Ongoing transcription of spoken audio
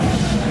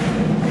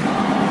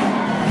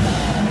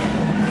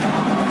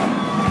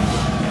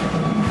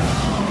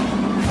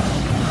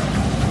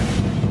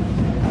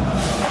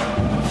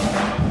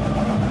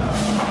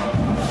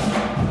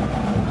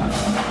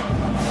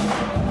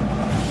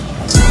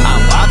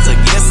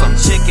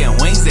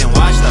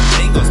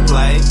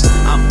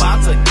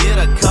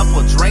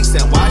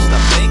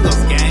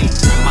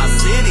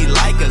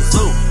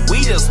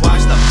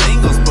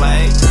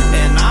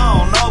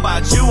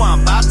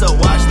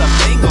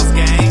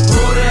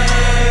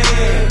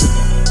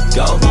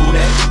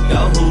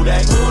Go who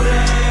they,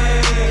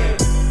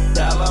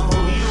 tell them who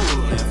you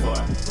rooting for.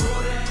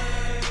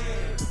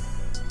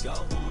 Go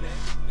who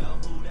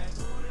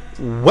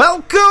they.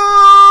 Welcome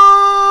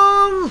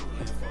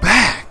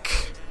back.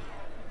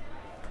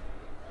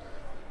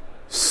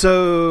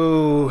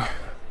 So,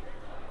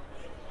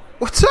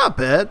 what's up,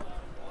 Ed?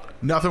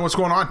 Nothing. What's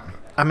going on?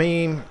 I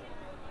mean,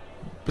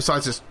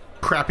 Besides this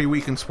crappy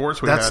week in sports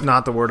we that's had.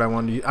 not the word I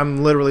wanted to use.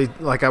 I'm literally,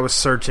 I was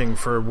searching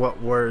for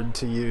what word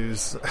to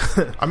use.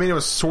 I mean, it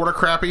was sort of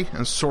crappy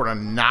and sort of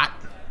not.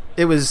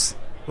 It was,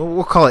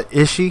 we'll call it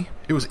ishy.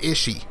 It was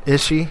ishy.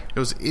 Ishy? It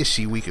was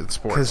ishy week in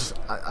sports.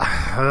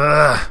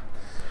 Because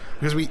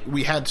Because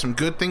we had some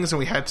good things and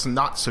we had some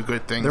not so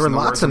good things. there were in the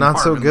lots words of not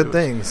so Marvin good Lewis.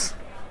 things.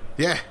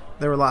 Yeah.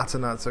 There were lots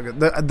of not so good.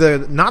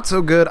 The not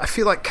so good, I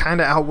feel like kind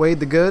of outweighed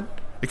the good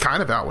It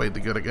kind of outweighed the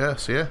good, I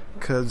guess. Yeah.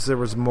 because there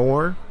was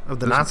more of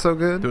the not so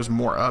good. There was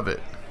more of it.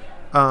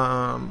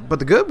 But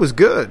the good was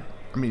good.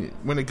 I mean,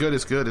 when the good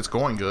is good, it's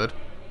going good.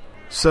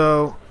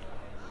 So,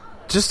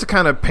 just to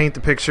kind of paint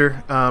the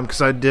picture,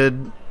 because I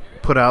did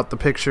put out the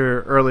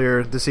picture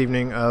earlier this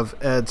evening of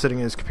Ed sitting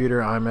at his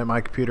computer, I'm at my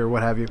computer,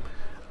 what have you.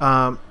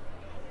 I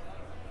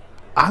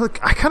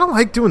kind of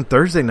like doing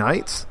Thursday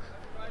nights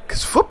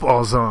because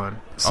football's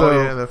on. So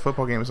oh, yeah, the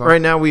football game is on.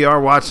 right now we are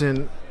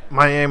watching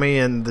Miami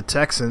and the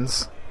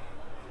Texans.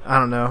 I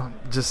don't know,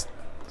 just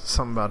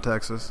something about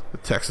Texas. The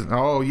Texas.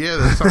 Oh, yeah,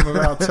 there's something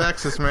about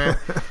Texas, man.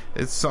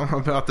 It's something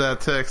about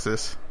that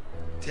Texas.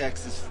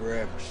 Texas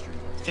forever, Street.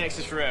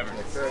 Texas forever.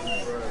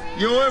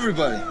 Yo,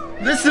 everybody,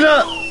 listen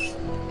up.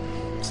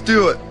 Let's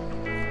do it.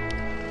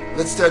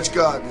 Let's touch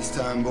God this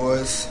time,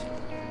 boys.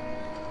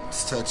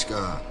 Let's touch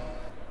God.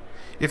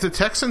 If the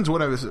Texans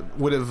would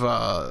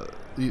have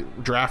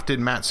drafted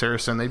Matt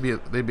Saracen, they'd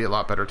be a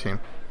lot better team.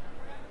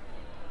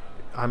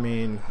 I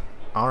mean,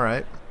 all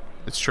right.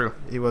 It's true.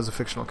 He was a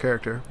fictional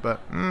character, but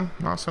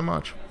Not so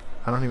much.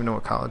 I don't even know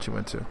what college he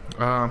went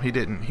to. He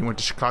didn't. He went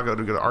to Chicago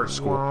to go to art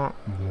school,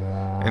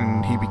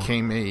 and he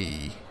became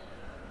a.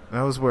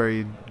 That was where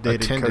he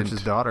dated Attendant.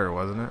 Coach's daughter,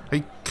 wasn't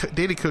it? He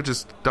dated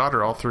Coach's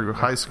daughter all through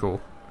high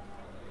school.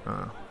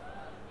 Come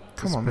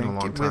It's on, been man, a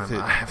long get time. with it.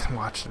 I haven't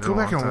watched it. Go in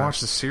a back long and time.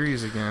 watch the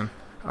series again.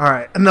 All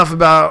right, enough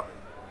about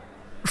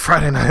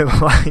Friday Night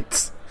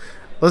Lights.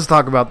 Let's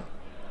talk about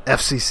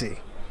FCC.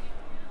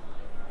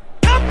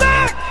 Come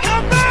back!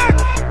 Come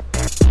back!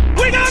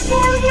 We got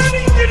more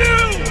winning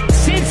to do!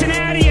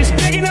 Cincinnati is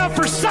big enough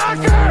for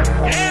soccer!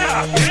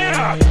 Yeah,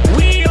 yeah!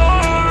 We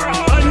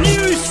are a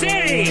new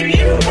city! Do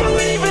you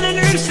believe in a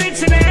new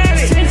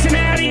Cincinnati?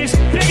 Cincinnati is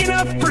big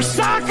enough for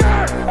soccer!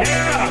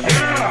 Yeah,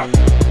 yeah!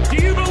 Do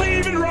you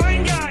believe in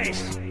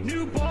Rheingeist?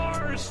 New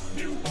bars,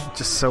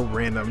 Just so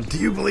random. Do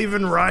you believe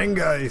in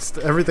Rheingeist?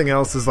 Everything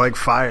else is like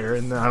fire,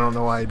 and I don't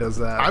know why he does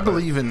that. I but-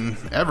 believe in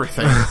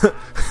everything.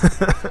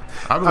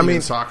 I believe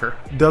in soccer.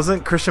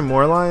 Doesn't Christian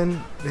Moorline?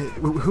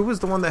 Who was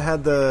the one that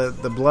had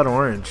the blood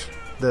orange?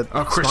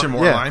 Christian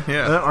Moorline,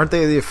 yeah. Aren't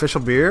they the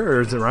official beer,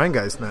 or is it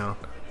Rheingeist now?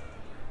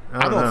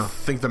 I don't know.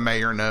 think the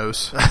mayor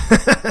knows.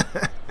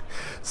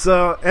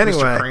 So Mr.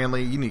 anyway,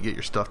 Cranley, you need to get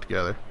your stuff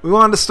together. we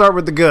wanted to start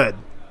with the good.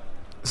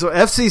 So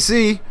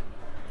FCC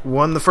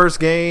won the first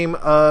game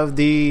of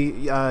the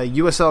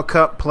USL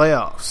Cup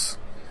playoffs.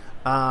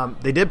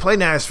 They did play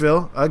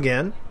Nashville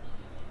again,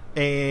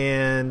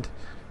 and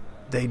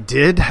they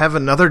did have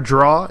another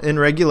draw in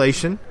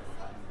regulation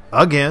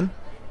again.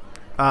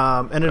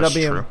 Ended That's up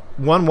being true.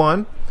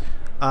 1-1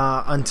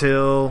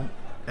 until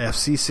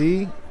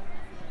FCC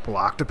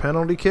blocked a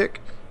penalty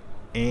kick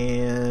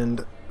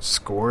and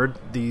scored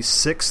the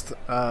sixth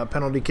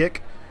penalty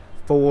kick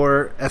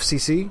for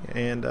FCC.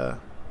 And,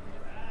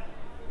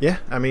 yeah,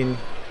 I mean,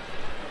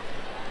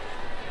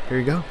 here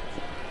you go.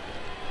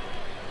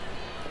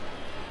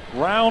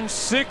 Round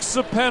 6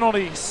 of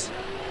penalties.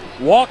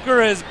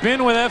 Walker has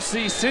been with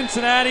FC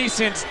Cincinnati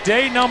since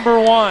day number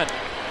 1.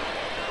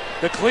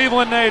 The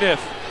Cleveland native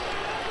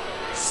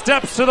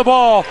steps to the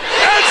ball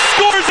and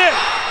scores it!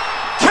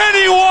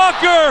 Kenny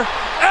Walker,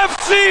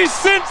 FC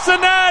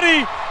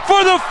Cincinnati,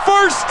 for the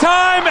first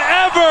time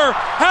ever,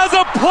 has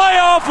a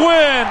playoff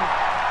win!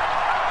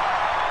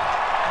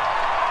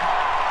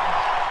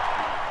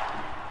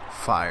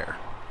 Fire.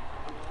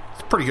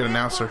 It's a pretty good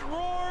announcer.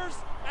 Roars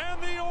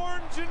and the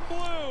orange and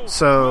blue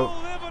So,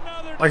 will live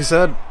another like I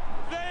said,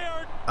 They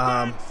are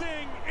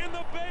dancing in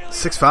the Bailey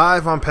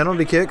 6-5 on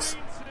penalty kicks.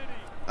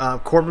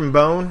 Corbin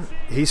Bone,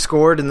 he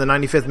scored in the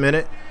 95th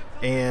minute,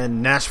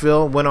 and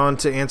Nashville went on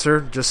to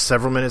answer just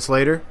several minutes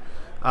later,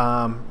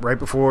 right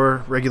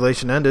before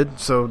regulation ended.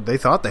 So they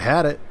thought they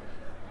had it.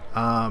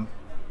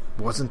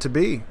 Wasn't to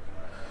be.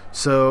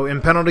 So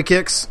in penalty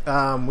kicks,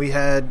 we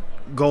had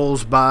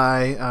goals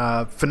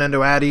by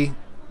Fernando Addy,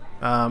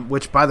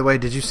 which, by the way,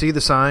 did you see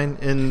the sign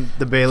in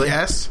the Bailey?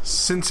 Yes,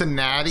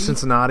 Cincinnati.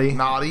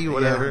 Naughty,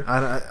 whatever.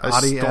 Yeah, I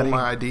Addy, stole Addy.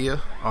 my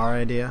idea. Our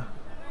idea.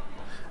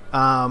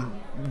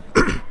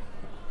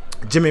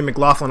 Jimmy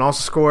McLaughlin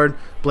also scored.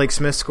 Blake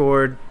Smith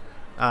scored.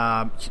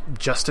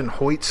 Justin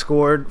Hoyt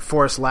scored.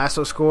 Forrest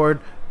Lasso scored.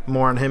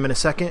 More on him in a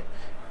second.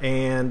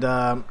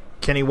 And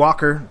Kenny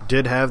Walker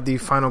did have the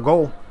final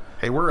goal.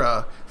 Hey,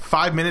 we're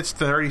 5 minutes to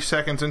 30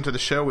 seconds into the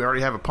show. We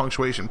already have a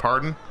punctuation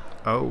pardon.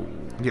 Oh,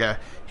 Yeah,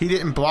 he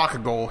didn't block a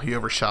goal. He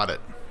overshot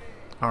it.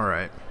 all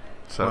right.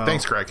 So Well,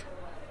 thanks, Greg.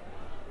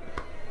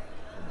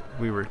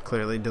 We were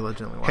clearly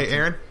diligently watching. Hey,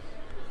 Aaron,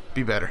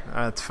 be better.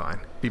 That's fine.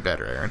 Be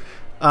better,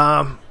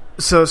 Aaron.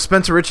 So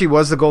Spencer Ritchie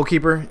was the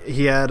goalkeeper.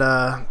 He had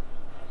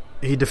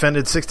he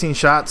defended 16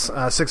 shots,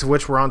 6 of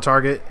which were on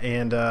target,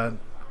 and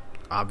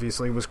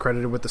obviously was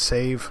credited with the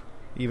save,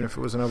 even if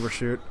it was an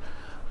overshoot.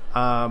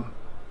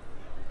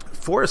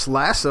 Forrest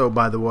Lasso,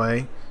 by the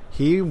way,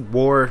 he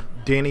wore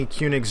Danny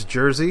Koenig's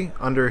jersey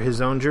under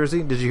his own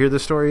jersey. Did you hear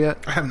this story yet?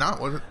 I have not.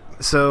 Was it?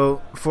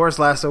 So Forrest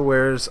Lasso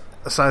wears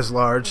a size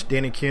large.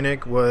 Danny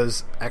Koenig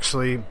was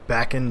actually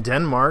back in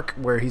Denmark,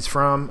 where he's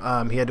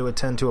from. He had to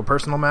attend to a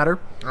personal matter,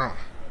 Oh.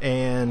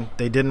 and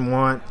they didn't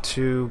want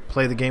to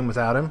play the game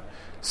without him.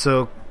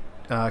 So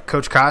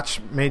Coach Koch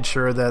made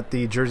sure that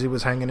the jersey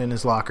was hanging in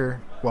his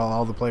locker while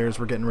all the players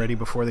were getting ready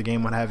before the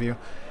game, what have you.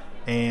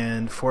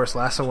 And Forrest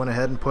Lasso went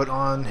ahead and put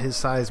on his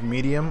size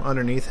medium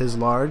underneath his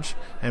large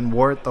and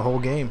wore it the whole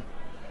game,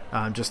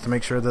 just to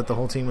make sure that the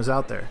whole team was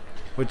out there,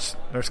 which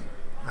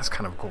that's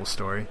kind of a cool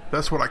story.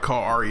 That's what I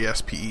call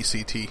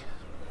RESPECT.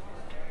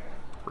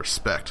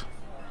 Respect.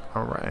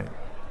 All right.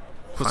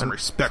 Put some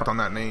respect on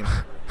that name.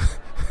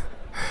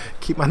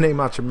 Keep my name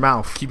out your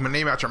mouth. Keep my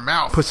name out your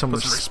mouth. Put some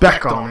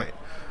respect on it.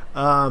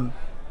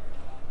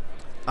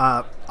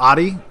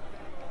 Adi,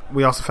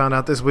 we also found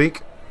out this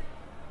week.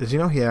 Did you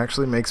know he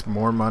actually makes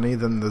more money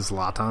than the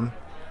Zlatan?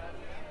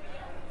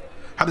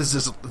 How does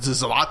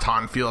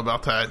Zlatan feel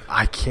about that?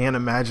 I can't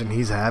imagine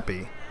he's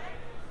happy.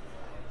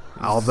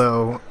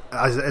 Although,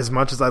 as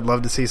much as I'd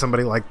love to see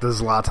somebody like the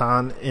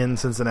Zlatan in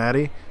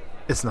Cincinnati,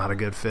 it's not a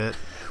good fit.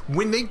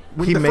 He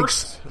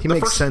makes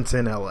sense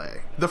in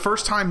L.A. The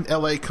first time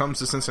L.A. comes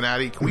to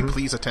Cincinnati, can we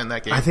please attend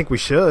that game? I think we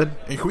should.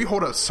 And can we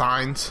hold up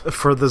signs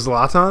For the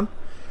Zlatan?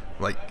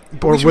 like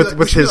Or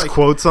with his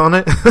quotes on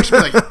it? We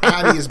should be like,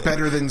 Addy is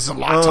better than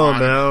Zlatan. Oh,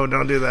 no,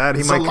 don't do that.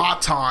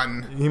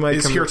 Zlatan might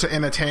is come- here to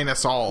entertain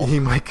us all. He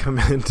might come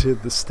into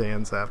the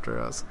stands after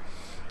us.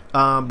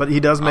 But he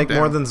does make down.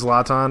 more than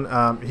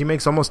Zlatan. He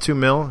makes almost $2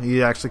 million.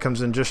 He actually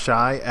comes in just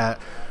shy at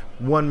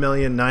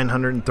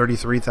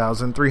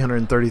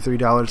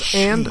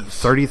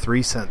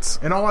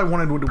 $1,933,333.33. And all I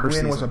wanted to win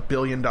season. was $1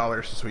 billion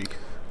this week.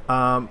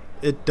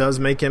 It does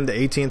make him the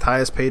 18th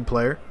highest paid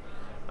player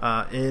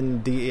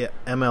in the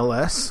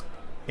MLS.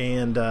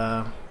 And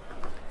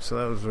so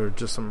those are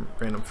just some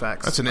random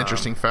facts. That's an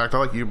interesting fact. I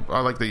like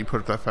that you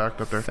put that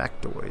fact up there.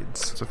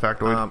 Factoids. It's a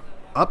factoid.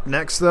 Up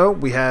next, though,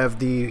 we have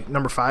the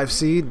number 5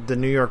 seed, the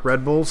New York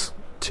Red Bulls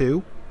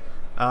 2.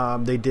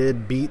 They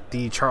did beat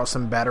the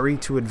Charleston Battery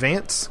to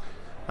advance.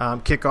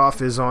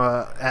 Kickoff is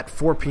at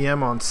 4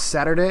 p.m. on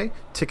Saturday.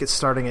 Tickets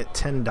starting at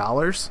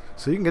 $10.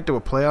 So you can get to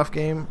a playoff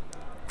game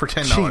For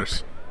 $10.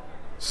 cheap.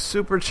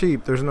 Super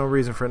cheap. There's no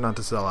reason for it not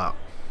to sell out.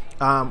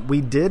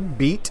 We did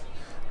beat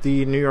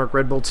the New York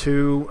Red Bull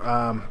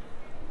 2.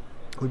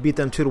 We beat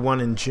them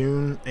 2-1 in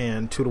June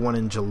and 2-1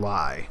 in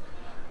July.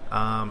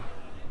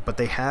 But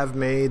they have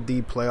made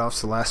the playoffs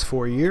the last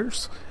 4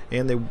 years,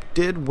 and they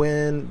did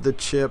win the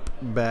chip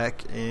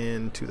back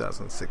in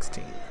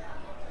 2016.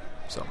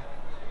 So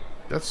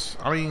They're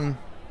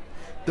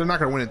not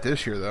going to win it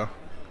this year, though.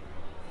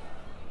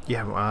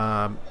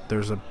 yeah,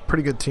 there's a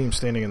pretty good team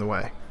standing in the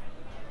way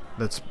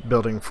that's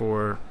building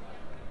for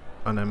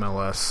an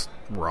MLS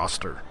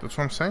roster. That's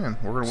what I'm saying.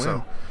 We're going to win.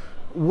 So,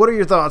 what are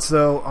your thoughts,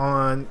 though,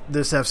 on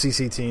this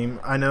FCC team?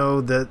 I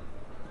know that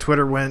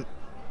Twitter went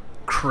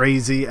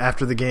crazy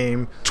after the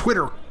game.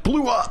 Twitter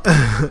blew up.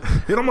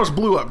 It almost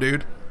blew up,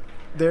 dude.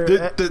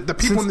 The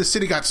people in the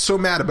city got so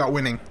mad about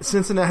winning.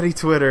 Cincinnati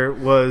Twitter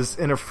was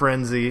in a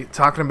frenzy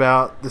talking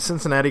about the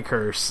Cincinnati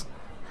curse.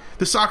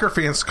 The soccer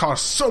fans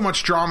caused so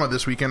much drama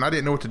this weekend. I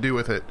didn't know what to do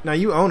with it. Now,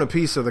 you own a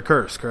piece of the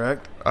curse,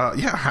 correct?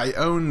 Yeah, I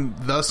own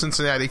the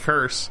Cincinnati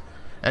Curse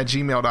at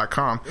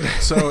gmail.com.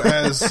 So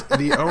as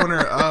the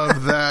owner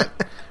of that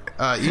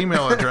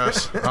email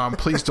address,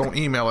 please don't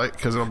email it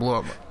because it'll blow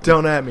up.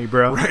 Don't at me,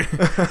 bro.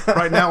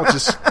 Right now, it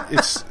just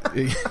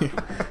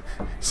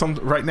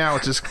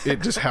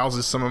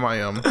houses some of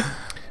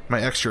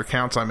my extra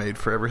accounts I made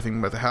for everything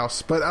but the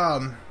house. But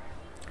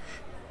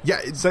yeah,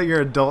 Is that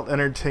your adult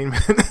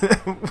entertainment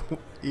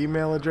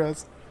email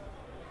address?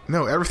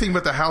 no, everything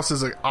but the house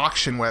is an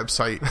auction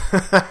website.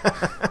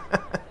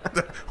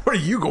 Where are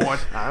you going?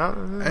 I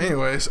don't know.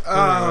 Anyways,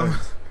 no,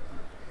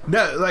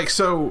 like,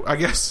 so I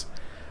guess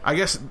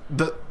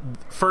the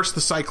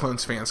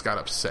Cyclones fans got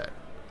upset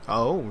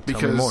Oh, tell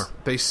because me more.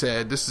 they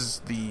said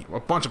a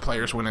bunch of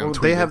players went in and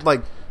tweeted. They have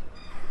like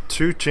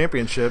 2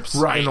 championships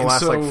Right, in the and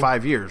last so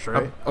 5 years,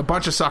 right? a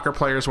bunch of soccer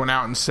players went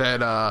out and said,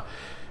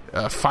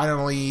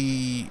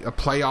 finally a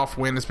playoff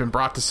win has been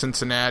brought to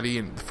Cincinnati,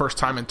 and the first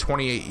time in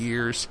 28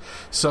 years.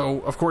 So,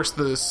 of course,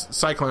 the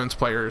Cyclones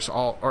players,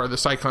 or the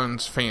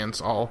Cyclones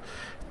fans, all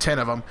 10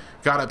 of them,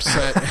 got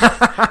upset.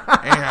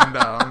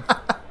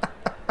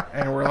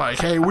 And we're like,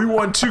 hey, we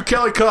won 2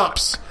 Kelly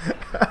Cups.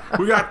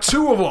 We got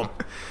 2 of them.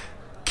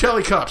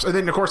 Kelly Cups. And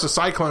then, of course, the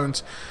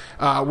Cyclones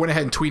went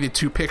ahead and tweeted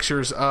 2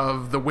 pictures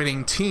of the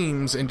winning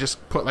teams and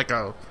just put like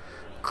a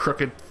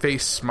crooked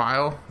face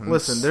smile.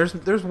 Listen,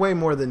 there's way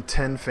more than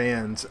 10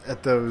 fans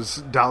at those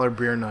dollar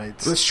beer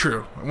nights. That's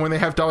true. When they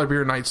have dollar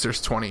beer nights,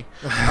 there's 20.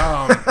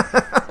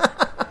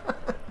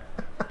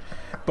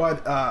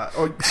 But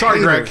sorry,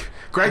 Hater. Greg.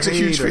 Greg's a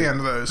huge Hater. fan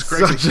of those.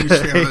 Greg's a huge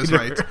fan of those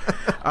nights.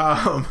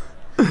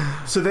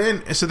 So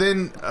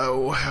then,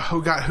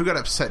 who got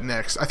upset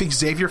next? I think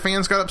Xavier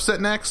fans got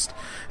upset next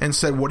and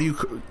said, "What do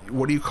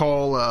you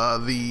call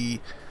the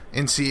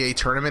NCAA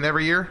tournament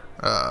every year?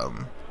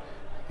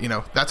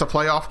 That's a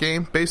playoff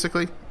game,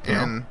 basically."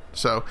 Yeah. And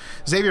so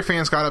Xavier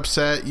fans got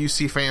upset.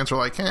 UC fans were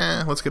like,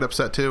 let's get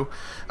upset too.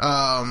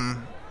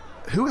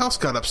 Who else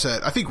got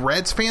upset? I think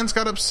Reds fans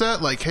got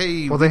upset. Like,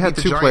 hey, Well, they had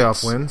beat 2 the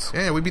playoff Giants. wins.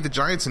 Yeah, we beat the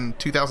Giants in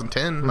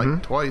 2010,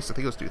 like twice. I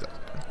think it was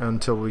 2010.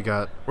 Until we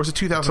got... Or was it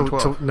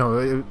 2012?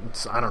 No,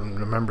 I don't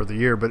remember the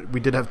year, but we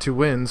did have 2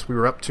 wins. We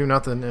were up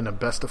 2-0 in a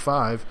best of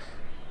 5,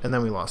 and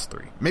then we lost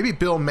 3. Maybe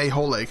Bill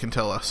Mayhole can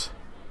tell us.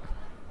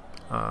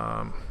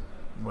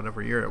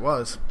 Whatever year it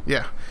was.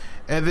 Yeah.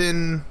 And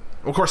then,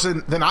 of course,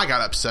 then I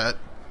got upset.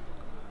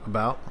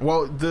 About?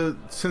 Well, the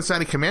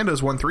Cincinnati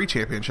Commandos won 3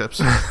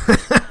 championships.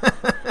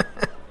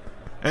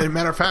 And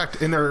matter of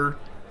fact, in their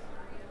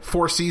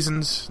 3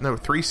 seasons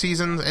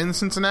in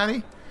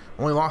Cincinnati,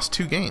 only lost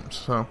 2 games.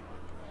 So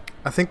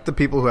I think the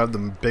people who have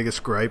the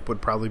biggest gripe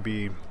would probably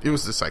be it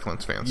was the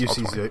Cyclones fans. all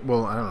 20. UC.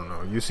 Well, I don't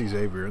know. UC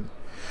Xavier.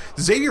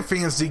 Xavier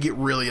fans did get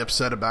really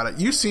upset about it.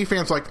 UC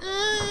fans like,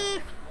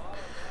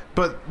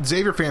 but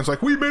Xavier fans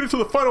like, we made it to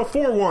the Final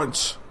Four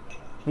once.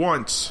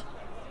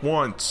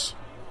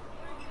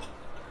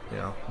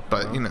 Yeah.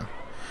 But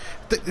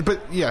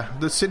but yeah,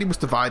 the city was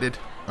divided.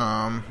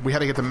 We had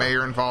to get the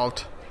mayor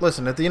involved.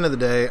 Listen, at the end of the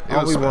day,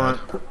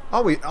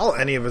 all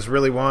any of us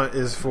really want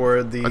is for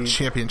A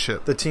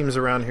championship, the teams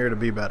around here to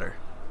be better.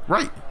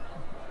 right?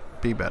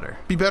 Be better.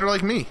 Be better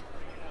like me.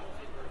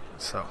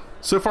 So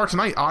far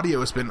tonight,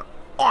 audio has been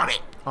on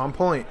it, on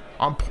point.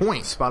 on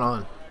point,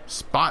 Spot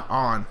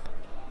on.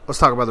 Let's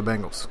talk about the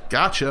Bengals.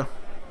 Gotcha.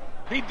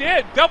 He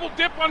did. Double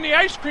dip on the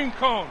ice cream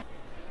cone.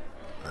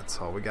 That's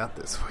all we got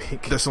this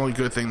week. That's the only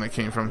good thing that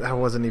came from. That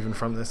wasn't even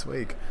from this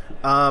week.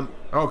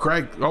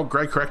 Greg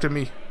corrected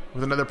me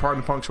with another part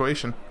in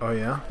punctuation. Oh,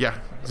 yeah? Yeah,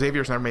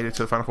 Xavier's never made it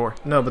to the Final Four.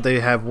 No, but they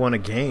have won a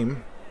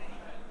game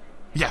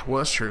Yeah, well,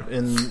 that's true.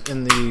 in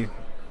the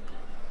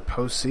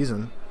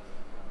postseason.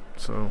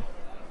 So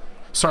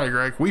Sorry,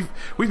 Greg. We've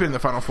been in the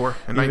Final Four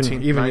in even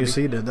 1990.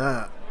 UC did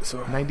that.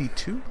 So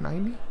 92?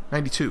 90?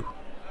 92.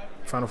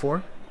 Final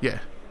Four? Yeah.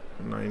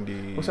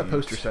 90. What's that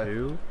poster say?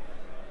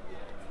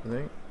 I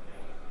think.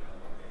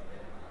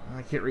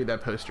 I can't read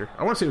that poster.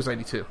 I want to say it was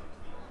 92.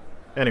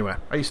 Anyway,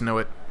 I used to know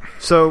it.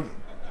 so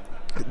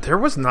there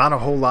was not a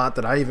whole lot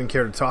that I even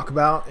care to talk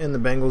about in the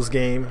Bengals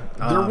game.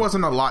 There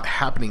wasn't a lot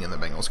happening in the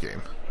Bengals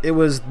game. It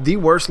was the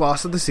worst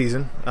loss of the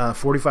season,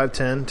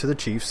 45-10 to the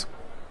Chiefs.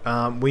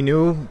 We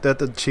knew that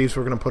the Chiefs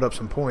were going to put up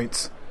some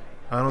points.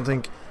 I don't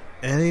think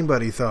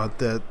anybody thought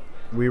that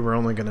we were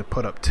only going to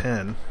put up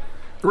 10.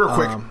 Real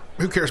quick,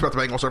 who cares about the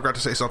Bengals? I forgot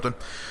to say something.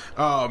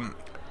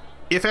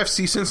 If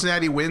FC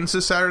Cincinnati wins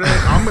this Saturday,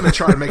 I'm going to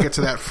try to make it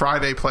to that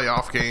Friday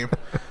playoff game.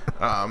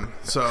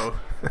 So,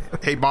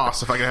 hey,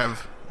 boss, if I could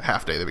have a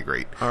half day, that'd be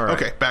great. All right.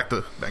 Okay, back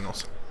to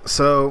Bengals.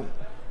 So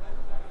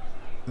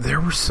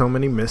there were so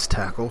many missed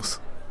tackles.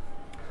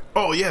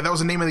 Oh, yeah, that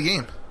was the name of the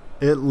game.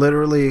 It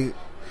literally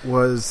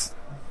was.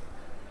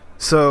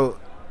 So,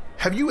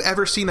 Have you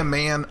ever seen a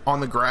man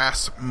on the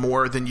grass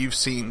more than you've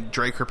seen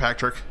Drake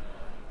Kirkpatrick?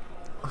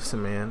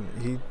 listen, man,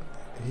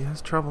 he has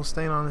trouble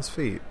staying on his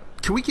feet.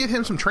 Can we get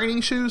him some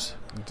training shoes?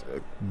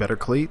 Better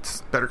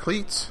cleats? Better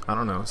cleats? I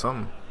don't know,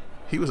 something.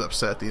 He was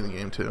upset at the end of the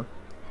game, too.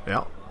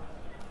 Yeah.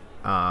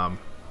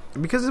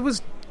 Because it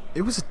was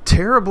a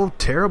terrible,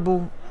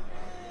 terrible,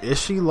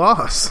 ishy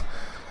loss.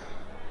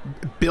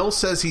 Bill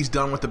says he's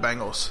done with the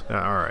Bengals.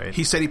 All right.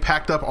 He said he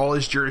packed up all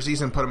his jerseys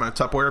and put them in a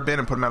Tupperware bin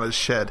and put them out of his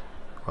shed.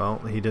 Well,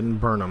 he didn't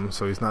burn them,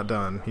 so he's not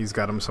done. He's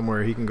got them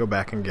somewhere he can go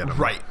back and get them.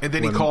 Right. And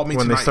then he called me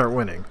when tonight. they start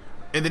winning.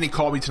 And then he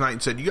called me tonight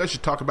and said, you guys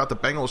should talk about the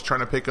Bengals trying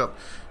to pick up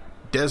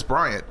Des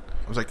Bryant.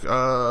 I was like,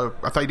 I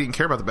thought you didn't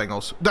care about the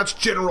Bengals. That's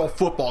general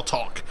football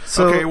talk.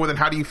 So- okay, well then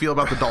how do you feel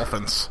about the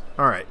Dolphins?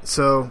 All right,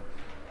 so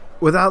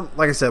without,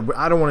 like I said,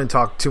 I don't want to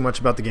talk too much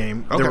about the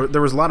game. Okay.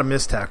 There was a lot of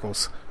missed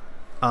tackles.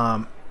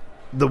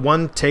 The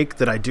one take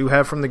that I do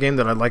have from the game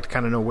that I'd like to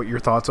kind of know what your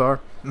thoughts are.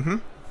 I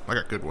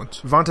got good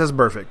ones. Vontaze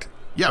Burfict.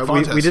 Yeah,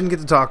 we Vontaze. didn't get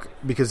to talk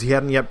because he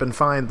hadn't yet been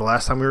fined the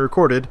last time we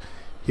recorded.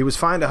 He was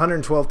fined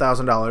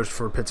 $112,000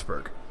 for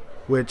Pittsburgh,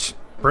 which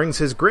brings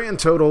his grand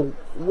total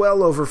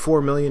well over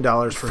 $4 million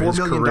for his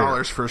 $4 million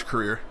career. for his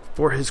career.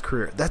 For his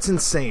career. That's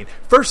insane.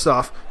 First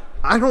off,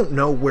 I don't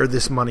know where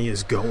this money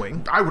is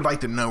going. I would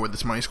like to know where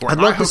this money's going. I'd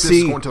love I to hope see. this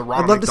is going to the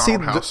Ronald I'd love to see.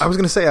 McDonald House. I was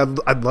going to say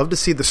I'd love to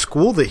see the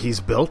school that he's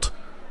built.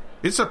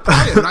 It's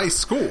probably a nice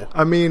school.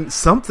 I mean,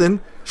 something.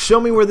 Show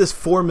me where this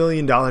 $4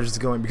 million is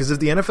going. Because if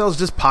the NFL is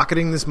just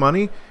pocketing this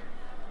money,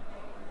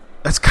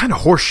 that's kind of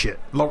horseshit.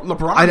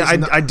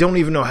 LeBron. I don't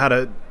even know how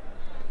to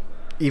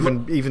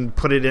even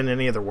put it in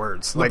any other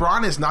words.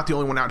 LeBron is not the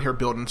only one out here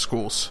building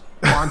schools.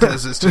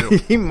 Montez is too.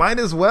 He might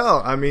as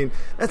well. I mean,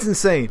 that's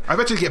insane. I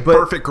bet you get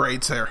perfect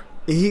grades there.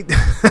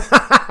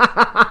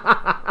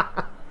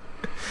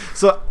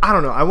 So I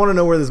don't know. I want to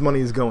know where this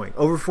money is going.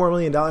 Over $4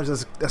 million.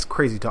 That's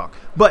crazy talk.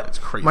 But That's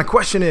crazy. My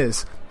question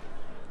is,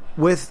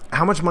 with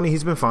how much money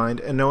he's been fined,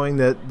 and knowing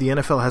that the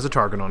NFL has a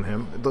target on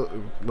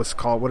him, let's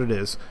call it what it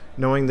is,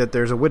 knowing that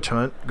there's a witch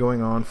hunt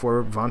going on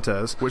for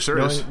Vontaze, Which there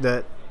knowing is.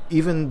 that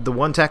even the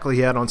one tackle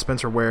he had on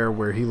Spencer Ware,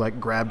 where he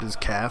grabbed his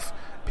calf,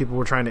 people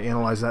were trying to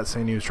analyze that,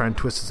 saying he was trying to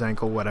twist his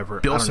ankle, whatever.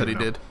 Bill I don't said even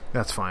he know. did.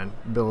 That's fine.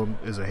 Bill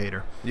is a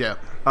hater. Yeah.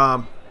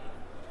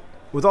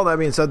 With all that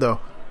being said, though,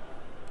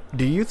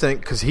 do you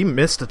think, because he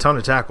missed a ton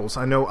of tackles,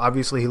 I know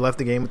obviously he left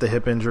the game with the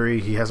hip injury,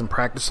 he hasn't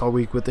practiced all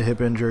week with the hip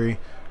injury,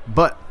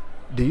 but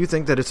do you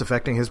think that it's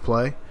affecting his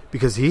play?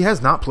 Because he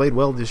has not played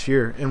well this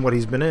year in what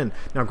he's been in.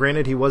 Now,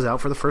 granted, he was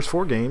out for the first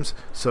 4 games,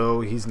 so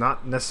he's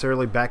not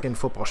necessarily back in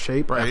football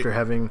shape after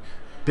having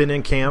been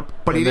in camp.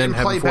 But he and didn't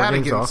then play having 4 bad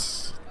games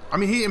against... I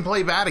mean, he didn't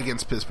play bad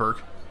against Pittsburgh.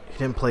 He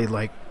didn't play He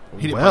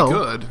didn't well. play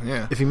good,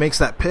 yeah. If he makes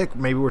that pick,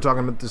 maybe we're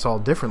talking about this all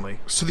differently.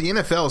 So the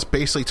NFL's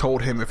basically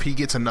told him if he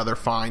gets another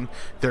fine,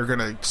 they're going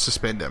to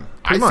suspend him.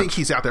 Pretty I think much.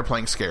 he's out there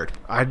playing scared.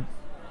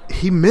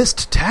 He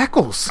missed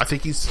tackles. I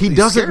think he's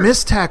doesn't scared.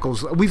 miss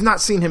tackles. We've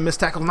not seen him miss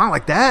tackles. Not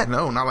like that.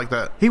 No, not like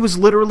that. He was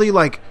literally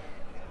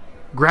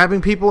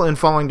grabbing people and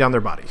falling down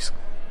their bodies.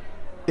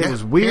 It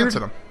was weird. hands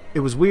at him. It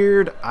was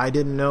weird. I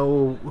didn't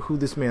know who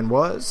this man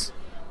was.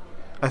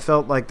 I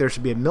felt like there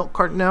should be a milk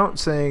carton out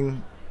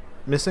saying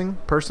missing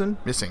person.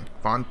 Missing.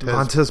 Vontaze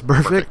Vontaze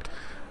perfect.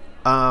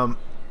 I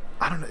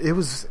don't know. It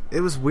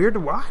was weird to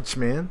watch,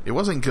 man. It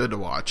wasn't good to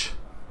watch.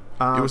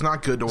 It was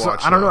not good to So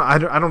watch. I don't though.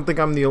 know. I don't think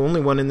I'm the only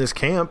one in this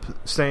camp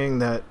saying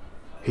that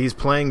he's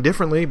playing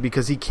differently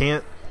because he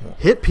can't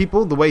hit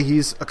people the way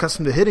he's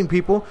accustomed to hitting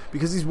people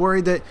because he's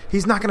worried that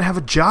he's not going to have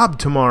a job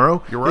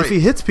tomorrow You're right. if he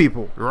hits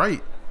people. You're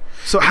right.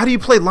 So how do you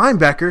play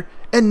linebacker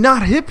and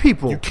not hit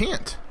people? You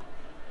can't.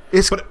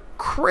 It's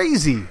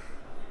crazy.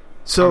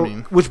 So, I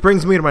mean- which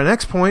brings me to my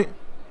next point.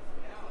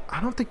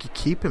 I don't think you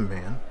keep him,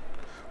 man.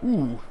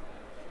 Ooh.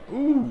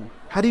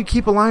 How do you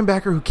keep a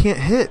linebacker who can't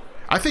hit?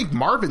 I think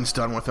Marvin's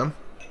done with him.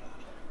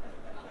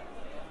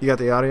 You got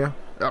the audio?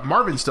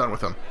 Marvin's done with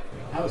him.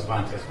 How has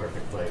Vontaze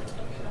perfect played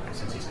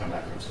since he's come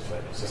back from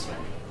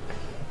suspension?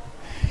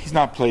 He's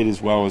not played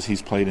as well as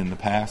he's played in the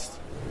past.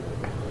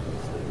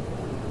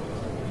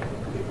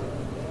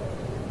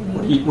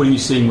 What are you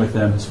seeing with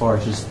them as far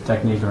as just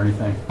technique or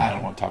anything? I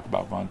don't want to talk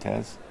about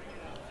Vontaze.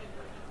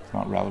 It's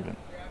not relevant.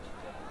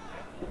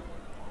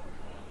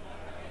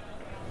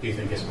 Do you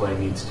think his play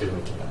needs to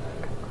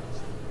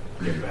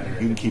get better?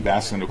 You can keep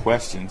asking the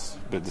questions,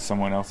 but does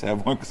someone else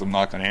have one? Because I'm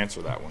not going to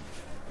answer that one.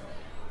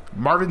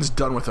 Marvin's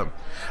done with him.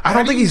 I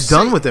don't think he's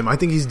done with him. I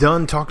think he's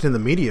done talking to the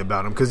media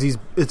about him because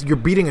you're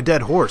beating a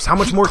dead horse. How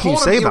much more can you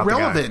say about the guy?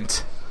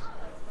 irrelevant.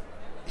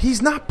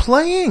 He's not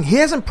playing. He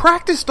hasn't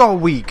practiced all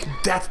week.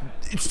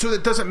 So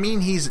that doesn't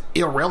mean he's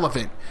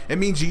irrelevant. It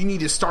means you need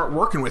to start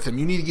working with him.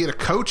 You need to get a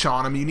coach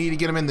on him. You need to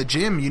get him in the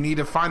gym. You need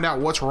to find out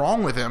what's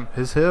wrong with him.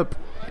 His hip.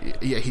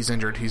 Yeah, he's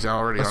injured. He's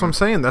already. That's what I'm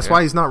saying. That's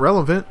why he's not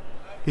relevant.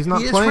 He's not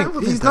He is playing.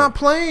 relevant, He's though. not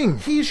playing.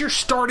 He's your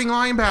starting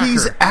linebacker.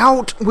 He's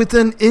out with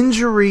an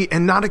injury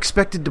and not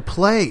expected to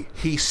play.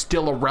 He's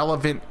still a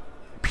relevant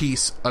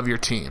piece of your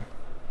team.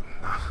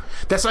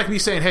 That's like me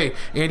saying, "Hey,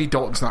 Andy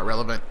Dalton's not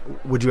relevant."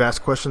 Would you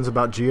ask questions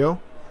about Gio?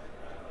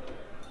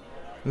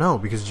 No,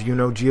 because you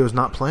know Gio's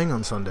not playing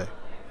on Sunday.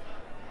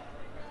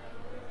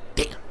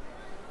 Damn.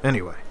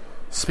 Anyway, You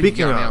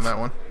speaking got me on of, that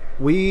one.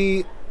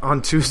 we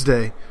on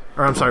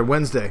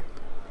Wednesday,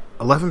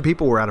 11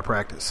 people were out of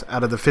practice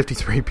out of the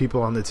 53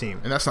 people on the team.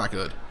 And that's not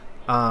good.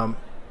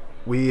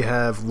 We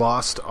have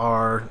lost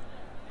our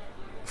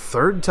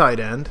third tight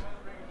end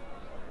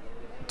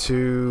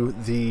to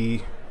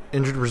the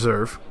injured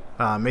reserve.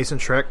 Mason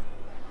Schreck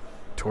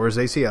tore his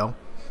ACL.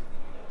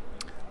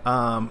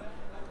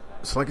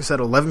 So like I said,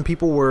 11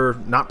 people were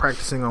not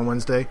practicing on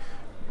Wednesday.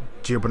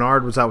 Gio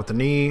Bernard was out with the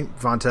knee.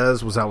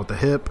 Vontaze was out with the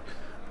hip.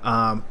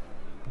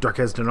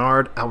 Darqueze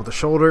Dennard out with the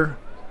shoulder.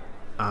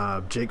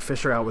 Jake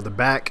Fisher out with the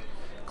back.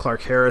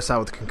 Clark Harris out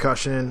with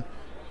concussion.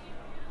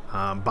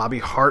 Bobby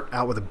Hart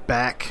out with a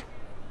back.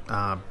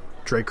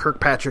 Dre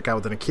Kirkpatrick out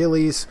with an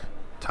Achilles.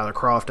 Tyler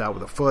Croft out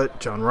with a foot.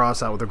 John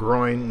Ross out with a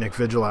groin. Nick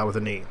Vigil out with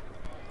a knee.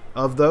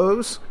 Of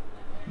those,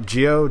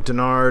 Gio,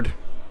 Dennard,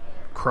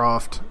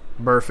 Croft,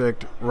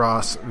 Burfict,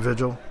 Ross,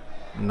 Vigil,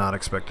 not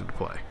expected to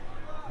play.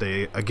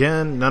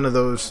 None of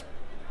those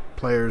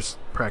players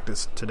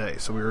practiced today,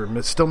 so we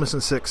were still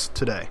missing 6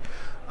 today.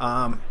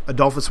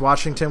 Adolphus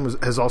Washington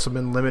has also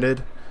been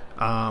limited,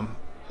 at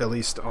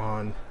least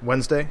on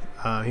Wednesday.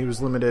 He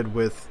was limited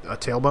with a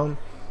tailbone,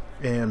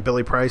 and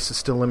Billy Price is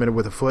still limited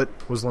with a foot.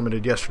 Was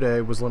limited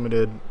yesterday, was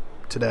limited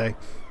today.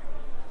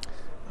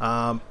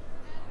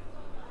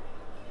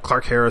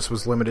 Clark Harris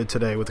was limited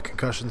today with a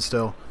concussion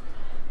still.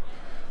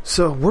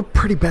 So we're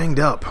pretty banged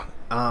up.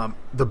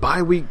 The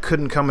bye week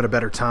couldn't come at a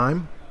better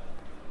time.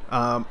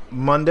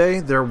 Monday,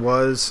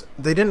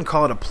 they didn't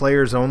call it a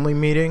players-only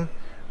meeting,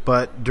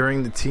 but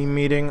during the team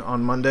meeting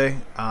on Monday,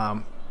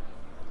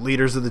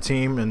 leaders of the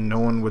team, and no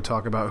one would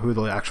talk about who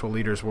the actual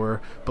leaders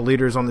were, but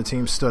leaders on the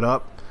team stood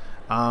up.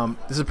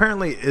 This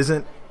apparently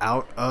isn't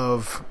out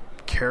of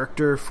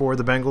character for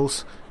the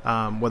Bengals,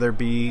 whether it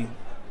be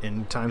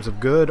in times of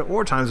good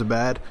or times of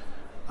bad.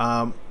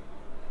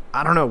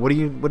 I don't know. What do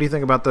you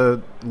think about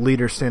the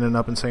leaders standing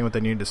up and saying what they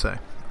need to say?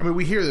 I mean,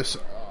 we hear this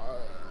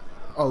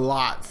a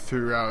lot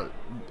throughout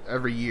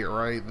every year,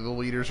 right? The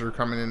leaders are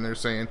coming in there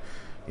saying,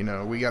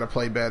 we got to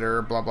play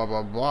better, blah, blah,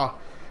 blah, blah.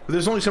 But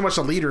there's only so much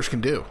the leaders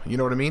can do. You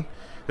know what I mean?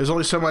 There's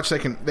only so much they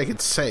can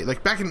say.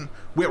 Like back in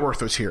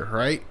Whitworth was here,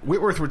 right?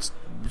 Whitworth would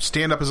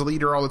stand up as a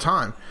leader all the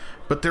time.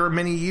 But there were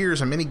many years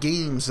and many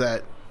games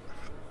that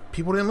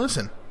people didn't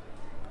listen.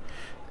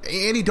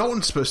 Andy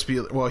Dalton's supposed to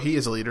be... Well, he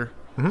is a leader.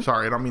 Mm-hmm.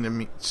 Sorry, I don't mean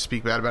to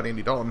speak bad about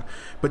Andy Dalton.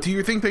 But do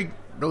you think they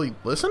really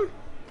listen?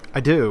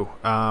 I do.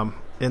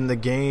 In the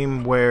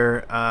game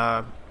where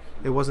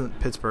it wasn't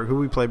Pittsburgh. Who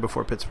we played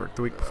before Pittsburgh?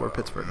 The week before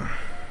Pittsburgh.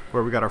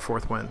 Where we got our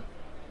 4th win.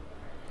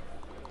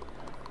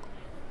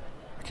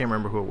 I can't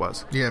remember who it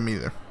was. Yeah, me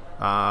either.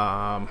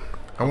 I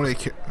want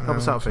to help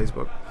us out,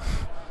 Facebook.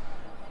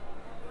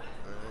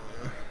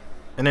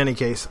 In any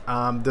case,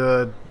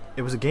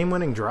 it was a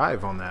game-winning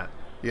drive on that.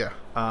 Yeah.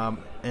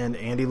 And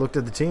Andy looked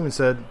at the team and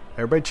said,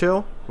 "Everybody,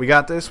 chill. We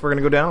got this. We're going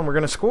to go down. And we're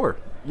going to score."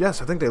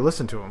 Yes, I think they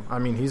listened to him. I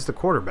mean, he's the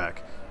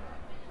quarterback.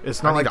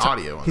 It's not like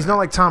audio. He's not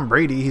like Tom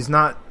Brady. He's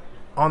not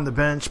on the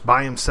bench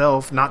by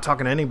himself, not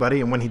talking to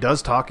anybody. And when he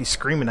does talk, he's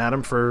screaming at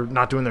him for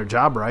not doing their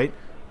job right.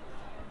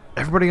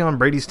 Everybody on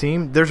Brady's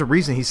team, there's a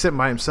reason he's sitting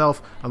by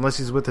himself, unless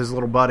he's with his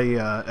little buddy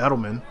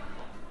Edelman,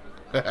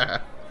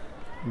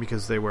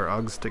 because they wear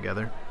Uggs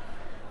together.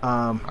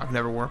 I've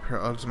never worn a pair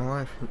of Uggs in my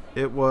life.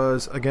 It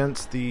was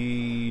against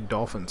the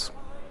Dolphins.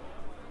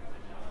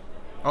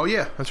 Oh,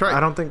 yeah, that's right. I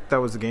don't think that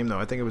was the game, though.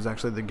 I think it was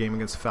actually the game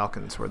against the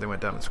Falcons where they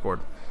went down and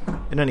scored.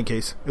 In any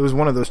case, it was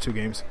one of those two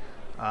games.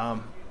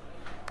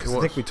 Because I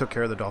think we took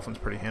care of the Dolphins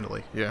pretty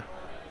handily. Yeah.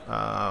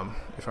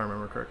 If I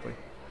remember correctly.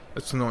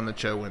 That's the one that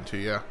Joe went to,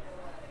 yeah.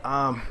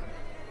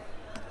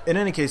 In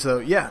any case, though,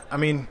 yeah, I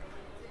mean,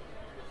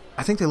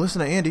 I think they listen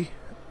to Andy.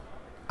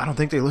 I don't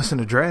think they listen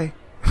to Dre.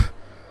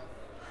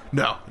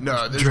 No.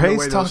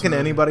 Dre's talking to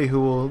anybody who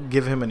will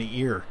give him an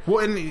ear.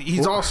 Well, and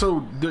he's also...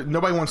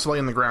 Nobody wants to lay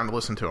on the ground to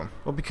listen to him.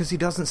 Well, because he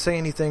doesn't say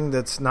anything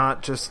that's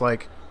not just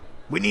like,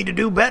 we need to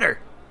do better.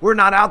 We're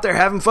not out there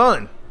having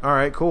fun. All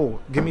right,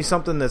 cool. Give me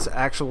something that's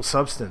actual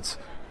substance.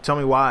 Tell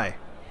me why.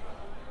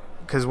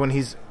 Because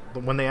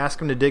when they ask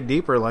him to dig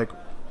deeper, like,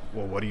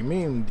 well, what do you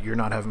mean you're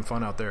not having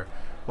fun out there?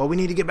 Well, we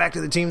need to get back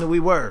to the team that we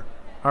were.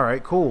 All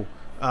right, cool.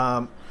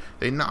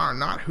 They are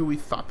not who we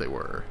thought they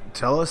were.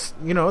 Tell us,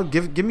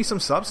 give me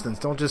some substance.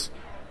 Don't just,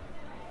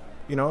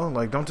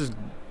 don't just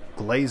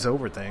glaze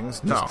over things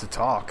just to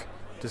talk.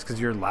 Just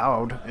because you're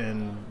loud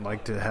and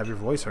like to have your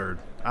voice heard.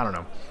 I don't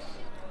know.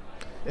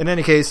 In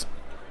any case,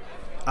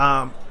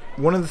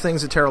 one of the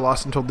things that Tara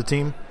Lawson told the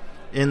team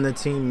in the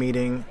team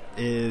meeting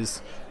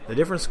is the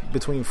difference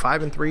between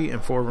 5-3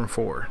 and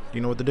 4-4. Do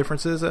you know what the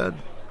difference is, Ed?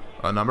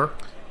 A number?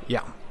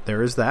 Yeah,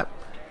 there is that.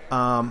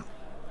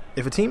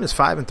 If a team is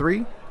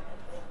 5-3,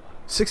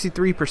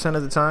 63%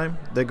 of the time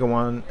they go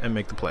on and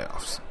make the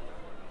playoffs.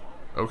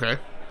 Okay.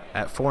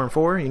 At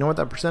 4-4, you know what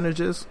that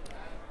percentage is?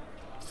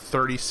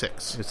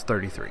 36. It's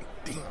 33.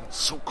 Damn,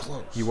 so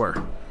close. You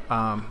were.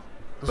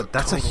 But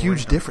that's a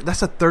huge difference.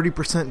 That's a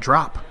 30%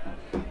 drop.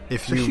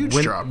 If you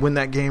win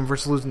that game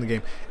versus losing the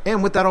game.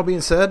 And with that all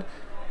being said,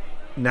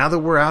 now that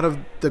we're out of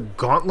the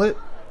gauntlet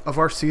of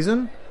our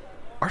season,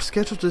 our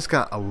schedule just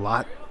got a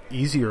lot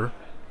easier.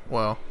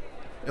 Well,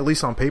 at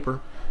least on paper.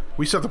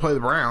 We still have to play the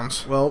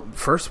Browns. Well,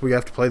 first we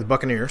have to play the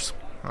Buccaneers.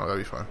 Oh,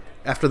 that'd be fun.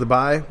 After the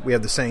bye, we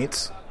have the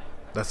Saints.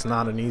 That's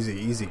not an easy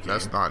game.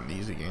 That's not an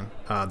easy game.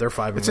 They're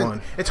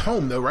 5-1. It's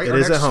home, though, right? It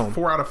is at home.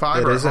 4 out of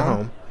 5 It are is at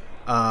home.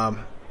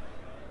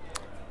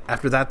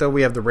 After that, though,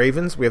 we have the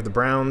Ravens, we have the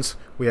Browns,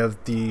 we have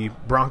the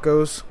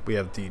Broncos, we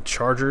have the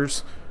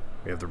Chargers,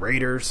 we have the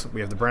Raiders,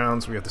 we have the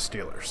Browns, we have the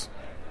Steelers.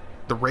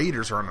 The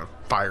Raiders are on a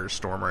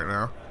firestorm right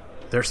now.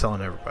 They're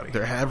selling everybody.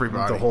 They're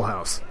everybody. The whole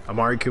house.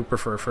 Amari Cooper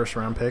for a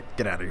first-round pick.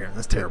 Get out of here.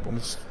 That's terrible.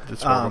 It's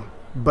horrible.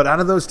 But out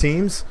of those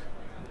teams,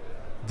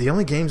 the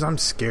only games I'm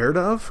scared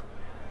of,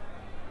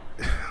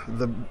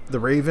 the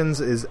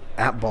Ravens is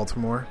at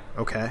Baltimore.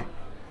 Okay.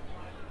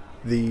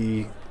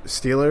 The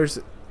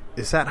Steelers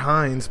is at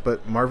Heinz,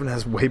 but Marvin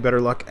has way better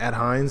luck at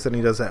Heinz than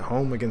he does at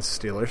home against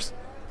the Steelers,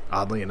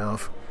 oddly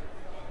enough.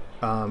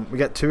 We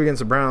got 2 against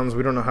the Browns.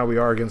 We don't know how we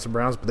are against the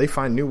Browns, but they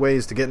find new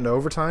ways to get into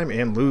overtime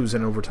and lose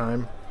in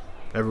overtime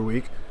every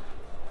week.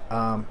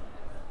 Like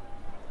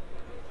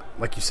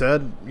you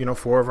said,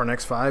 4 of our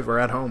next 5 are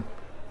at home.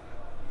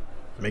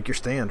 Make your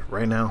stand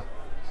right now.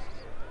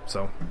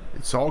 So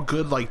it's all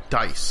good like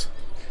dice.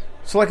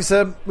 So like I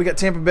said, we got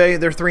Tampa Bay.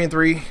 They're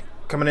 3-3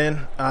 coming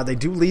in. They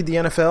do lead the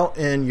NFL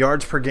in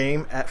yards per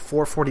game at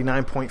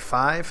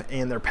 449.5,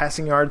 and their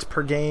passing yards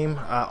per game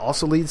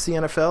also leads the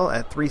NFL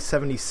at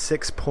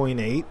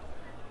 376.8.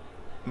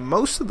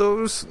 Most of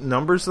those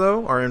numbers,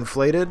 though, are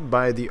inflated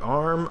by the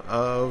arm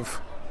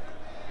of...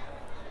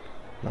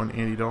 One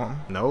Andy Dalton?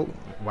 No.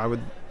 Why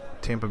would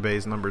Tampa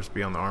Bay's numbers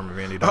be on the arm of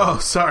Andy Dalton? Oh,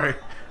 sorry.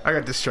 I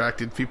got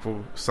distracted.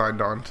 People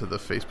signed on to the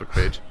Facebook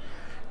page.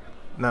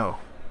 No.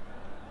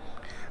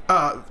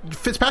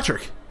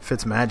 Fitzpatrick.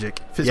 Fitzmagic.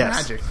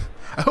 Fitzmagic. Yes.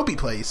 I hope he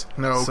plays.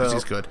 No, because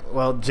he's good.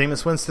 Well,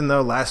 Jameis Winston,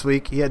 though, last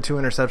week, he had 2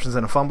 interceptions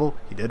and a fumble.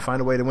 He did find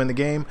a way to win the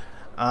game,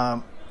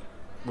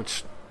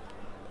 which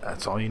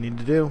that's all you need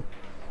to do.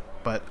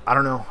 But I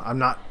don't know. I'm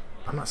not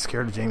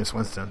scared of Jameis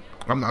Winston.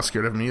 I'm not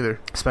scared of him either.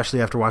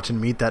 Especially after watching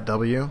Meet That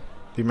W. Do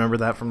you remember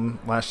that from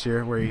last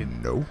year? Where he?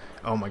 No.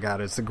 Oh my God!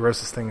 It's the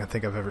grossest thing I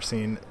think I've ever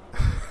seen.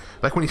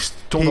 Like when he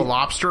stole the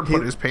lobster and put it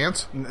in his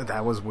pants?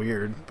 That was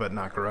weird, but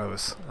not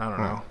gross. I don't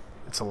know.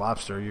 It's a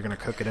lobster. You're going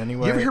to cook it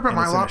anyway. You ever hear about and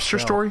my it's in a lobster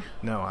shell. story?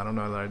 No, I don't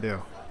know that I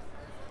do.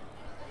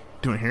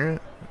 Do you want to hear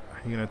it?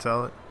 Are you going to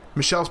tell it?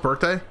 Michelle's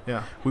birthday?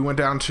 Yeah. We went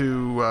down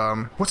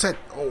to, what's that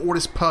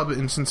oldest pub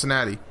in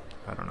Cincinnati?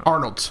 I don't know.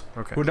 Arnold's.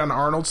 Okay. We went down to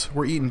Arnold's.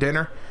 We're eating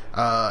dinner.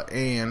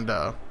 And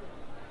a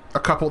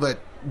couple that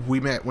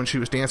we met when she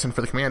was dancing for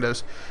the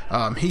Commandos,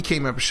 he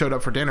came up and showed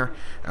up for dinner.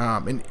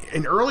 And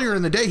earlier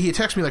in the day, he had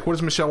texted me, like, what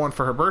does Michelle want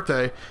for her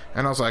birthday?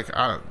 And I was like,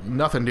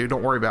 nothing, dude.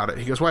 Don't worry about it.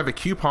 He goes, well, I have a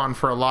coupon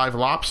for a live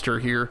lobster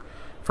here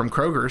from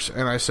Kroger's.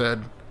 And I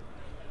said,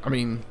 I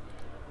mean...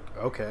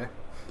 Okay.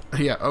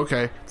 Yeah,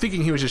 okay.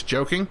 Thinking he was just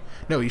joking.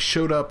 No, he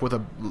showed up with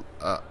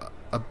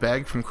a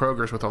bag from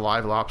Kroger's with a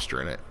live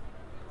lobster in it.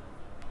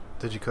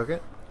 Did you cook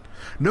it?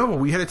 No,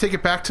 we had to take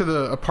it back to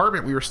the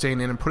apartment we were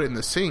staying in and put it in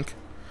the sink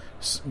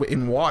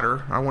in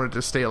water. I wanted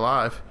to stay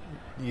alive.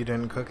 You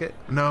didn't cook it?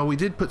 No, we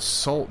did put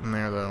salt in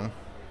there, though.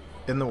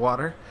 In the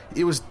water?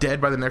 It was dead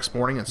by the next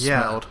morning and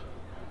smelled.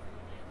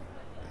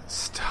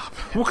 Stop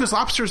it. Well, because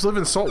lobsters live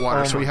in salt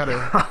water, so we had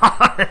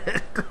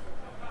to...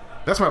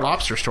 That's my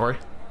lobster story.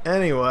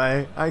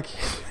 Anyway, I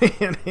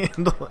can't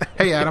handle it.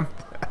 Hey, Adam.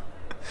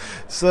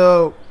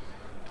 So,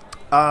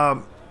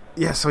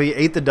 so he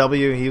ate the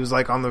W. He was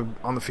like on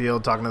the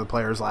field talking to the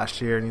players last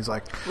year, and he's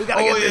like, "We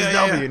gotta get this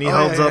W." Yeah.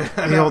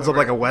 And he holds up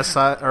like a West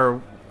Side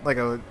or like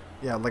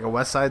a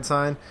West Side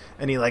sign,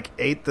 and he like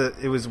ate the.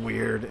 It was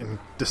weird and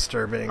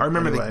disturbing. I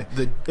remember anyway,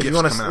 the if you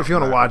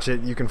want to watch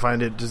it, you can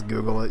find it. Just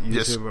Google it,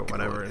 YouTube or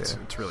whatever. It,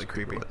 yeah. It's really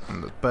creepy.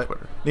 But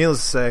Twitter.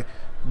 Needless to say,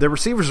 the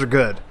receivers are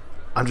good.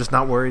 I'm just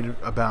not worried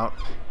about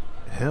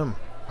him.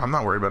 I'm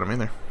not worried about him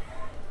either.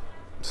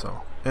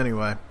 So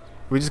anyway,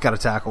 we just got to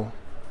tackle.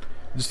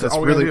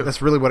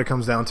 That's really what it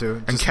comes down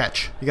to. And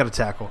catch. You got to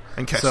tackle.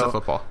 And catch the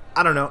football.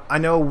 I don't know. I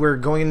know we're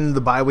going into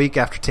the bye week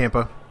after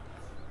Tampa.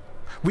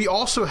 We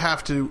also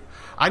have to...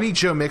 I need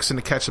Joe Mixon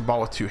to catch the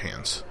ball with 2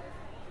 hands.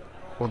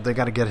 Well, they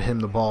got to get him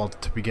the ball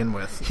to begin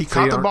with. He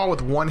caught the ball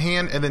with 1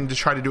 hand and then to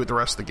try to do it the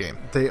rest of the game.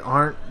 They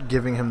aren't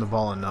giving him the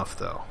ball enough,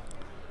 though.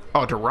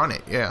 Oh, to run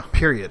it, yeah.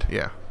 Period.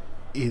 Yeah.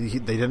 They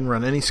didn't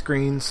run any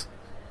screens.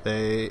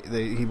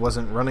 He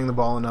wasn't running the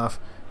ball enough.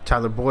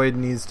 Tyler Boyd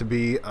needs to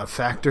be a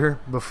factor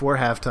before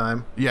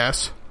halftime.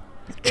 Yes.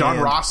 John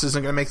Ross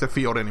isn't going to make the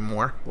field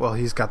anymore. Well,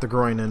 he's got the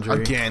groin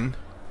injury. Again.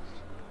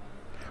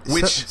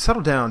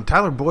 Settle down.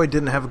 Tyler Boyd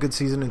didn't have a good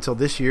season until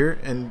this year,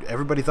 and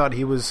everybody thought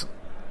he was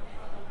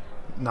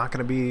not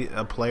going to be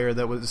a player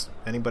that was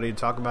anybody to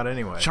talk about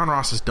anyway. John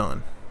Ross is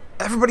done.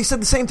 Everybody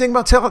said the same thing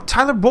about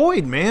Tyler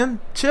Boyd, man.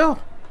 Chill.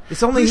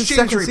 It's only his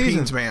second season.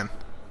 Rapines, man?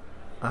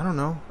 I don't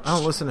know. I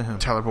don't listen to him.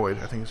 Tyler Boyd,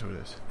 I think is who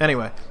it is.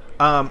 Anyway,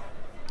 I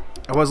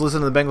was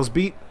listening to the Bengals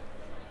beat,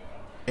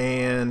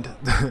 and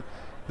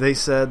they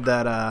said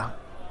that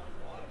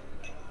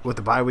with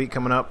the bye week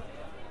coming up,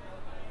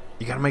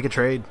 you got to make a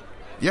trade.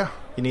 Yeah,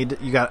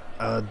 you got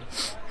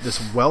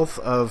this wealth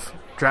of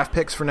draft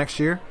picks for next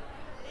year.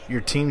 Your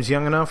team's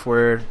young enough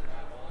where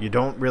you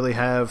don't really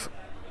have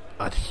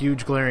a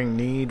huge glaring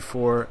need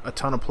for a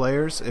ton of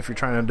players if you're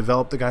trying to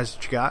develop the guys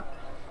that you got.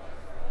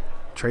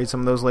 Trade some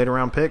of those later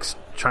round picks.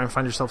 Try and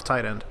find yourself a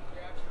tight end,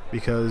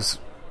 because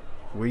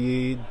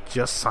we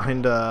just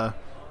signed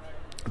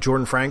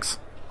Jordan Franks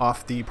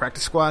off the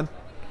practice squad.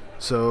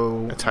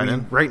 So we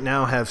right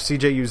now have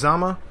CJ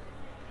Uzama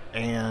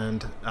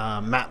and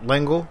Matt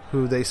Lengel,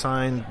 who they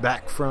signed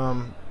back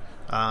from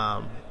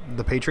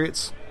the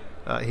Patriots.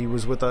 He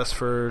was with us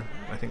for,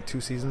 I think,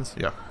 2 seasons.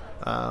 Yeah.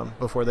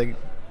 Before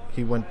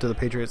he went to the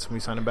Patriots and we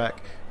signed him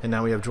back. And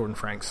now we have Jordan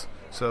Franks.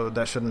 So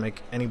that shouldn't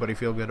make anybody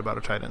feel good about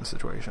a tight end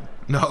situation.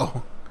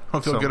 No. I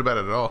don't feel good about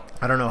it at all.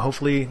 I don't know.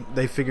 Hopefully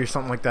they figure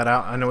something like that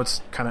out. I know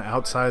it's kind of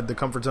outside the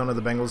comfort zone of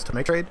the Bengals to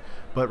make trade,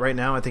 but right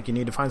now I think you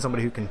need to find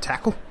somebody who can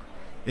tackle.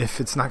 If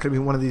it's not going to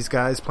be one of these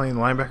guys playing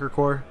the linebacker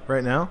core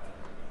right now,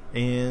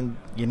 and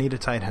you need a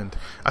tight end.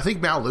 I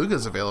think Mal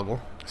Luga's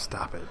available.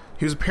 Stop it.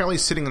 He was apparently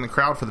sitting in the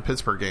crowd for the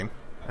Pittsburgh game.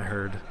 I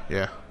heard.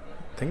 Yeah.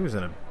 I think he was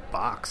in a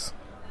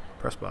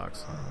press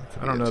box.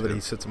 I don't know that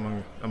he sits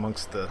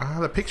amongst the...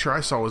 the picture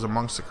I saw was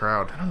amongst the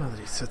crowd. I don't know that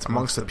he sits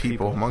amongst the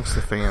people, amongst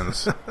the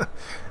fans,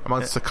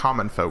 amongst the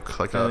common folk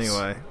like us.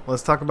 Anyway,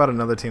 let's talk about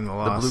another team that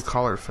lost. The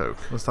blue-collar folk.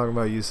 Let's talk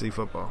about UC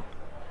football.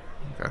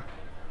 Okay.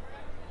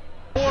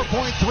 4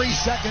 3.3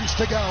 seconds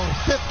to go.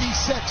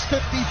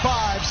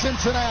 56-55,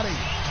 Cincinnati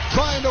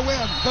trying to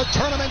win the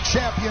tournament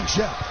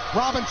championship.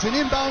 Robinson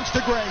inbounds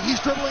to Gray. He's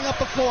dribbling up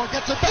the floor,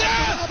 gets it back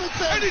to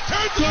Robinson. And he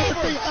turns Throws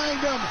over. behind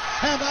him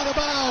and out of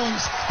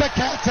bounds. The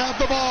Cats have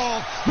the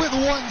ball with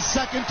 1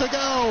 second to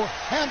go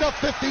and a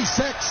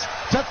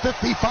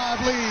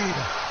 56-55 lead.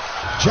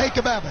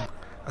 Jacob Evans.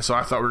 So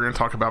I thought we were going to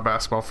talk about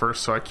basketball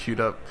first, so I queued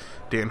up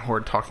Dan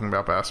Horde talking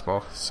about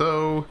basketball.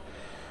 So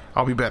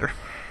I'll be better.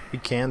 We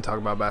can talk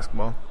about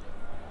basketball.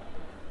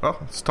 Well,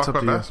 let's talk It's up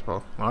about to you.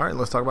 basketball. All right,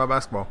 let's talk about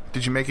basketball.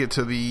 Did you make it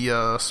to the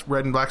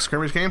red and black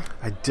scrimmage game?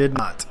 I did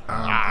not.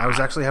 I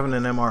was actually having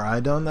an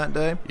MRI done that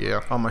day.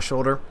 Yeah. On my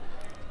shoulder.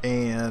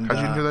 And How'd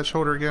you injure that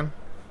shoulder again?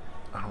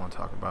 I don't want to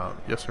talk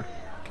about Yes, sir.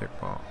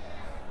 kickball.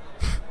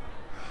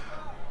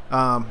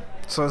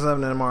 So I was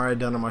having an MRI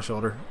done on my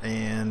shoulder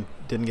and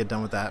didn't get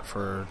done with that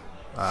for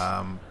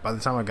by the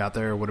time I got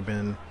there it would have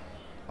been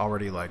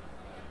already like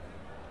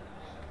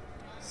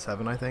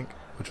 7, I think,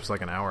 which was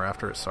like an hour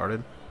after it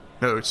started.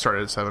 No, it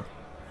started at 7.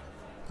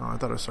 Oh, I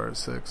thought it started at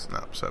 6.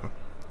 No, 7.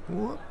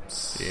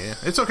 Whoops. Yeah,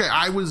 it's okay.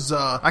 I was.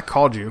 I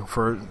called you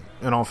for,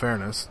 in all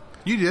fairness.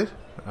 You did.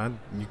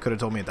 You could have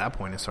told me at that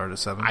point it started at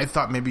 7. I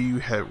thought maybe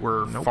you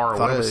were far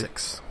thought away. it was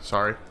 6.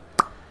 Sorry.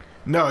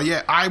 No,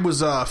 yeah, I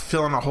was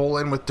filling a hole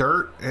in with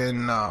dirt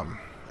in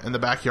the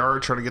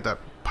backyard, trying to get that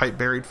pipe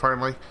buried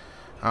finally.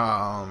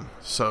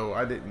 So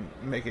I didn't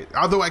make it.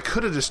 Although I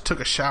could have just took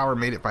a shower,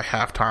 made it by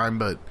halftime,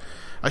 but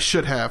I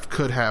should have,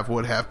 could have,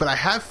 would have. But I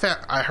have.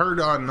 I heard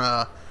on.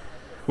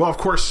 Well, of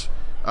course,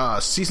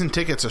 season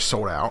tickets are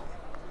sold out.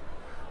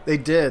 They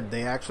did.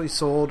 They actually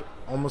sold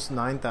almost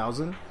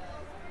 9,000.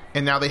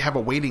 And now they have a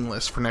waiting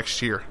list for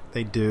next year.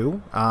 They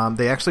do.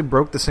 They actually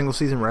broke the single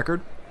season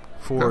record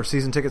for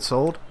season tickets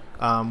sold,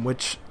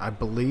 which I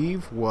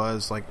believe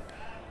was like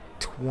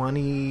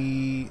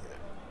 20.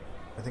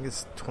 I think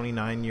it's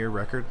 29-year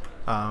record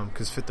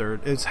because Fifth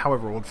Third is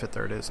however old Fifth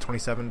Third is,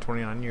 27,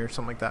 29 years,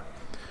 something like that.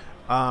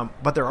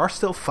 But there are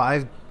still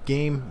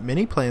 5-game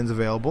mini plans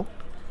available.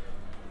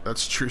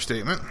 That's a true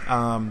statement.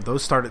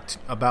 Those start at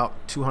about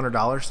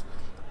 $200.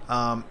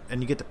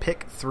 And you get to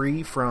pick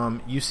 3 from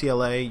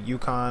UCLA,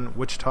 UConn,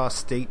 Wichita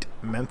State,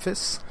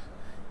 Memphis.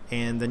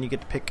 And then you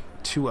get to pick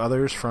 2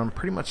 others from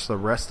pretty much the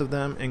rest of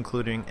them,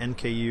 including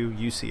NKU,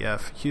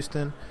 UCF,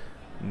 Houston.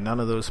 None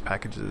of those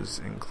packages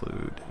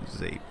include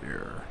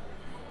Xavier.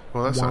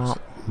 Well, that sucks.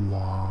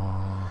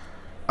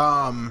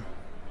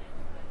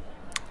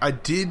 I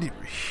did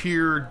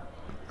hear...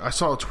 I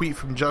saw a tweet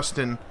from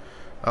Justin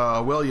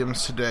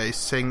Williams today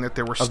saying that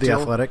there were Of the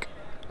Athletic?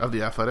 Of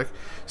the Athletic,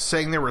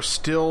 saying there were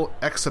still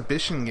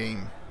exhibition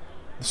game.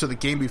 So the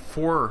game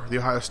before the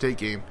Ohio State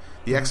game,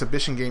 the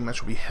exhibition game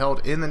that will be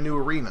held in the new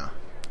arena.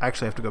 I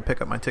actually have to go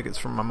pick up my tickets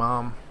from my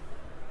mom.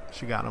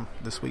 She got them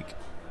this week.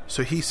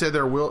 So he said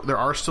there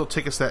are still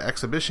tickets to that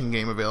exhibition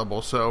game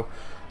available. So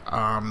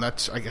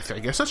that's I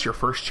guess that's your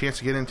first chance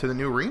to get into the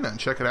new arena and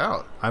check it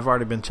out. I've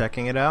already been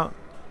checking it out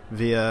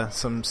via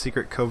some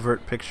secret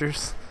covert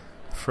pictures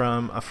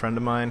from a friend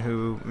of mine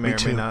who may or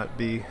may not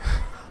be.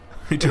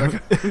 Me too.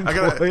 I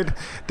got.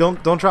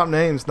 Don't drop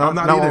names. Not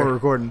while we're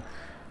recording.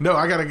 No,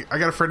 I got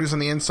a friend who's on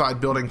the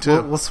inside building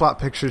too. We'll swap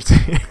pictures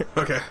here.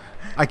 Okay.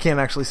 I can't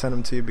actually send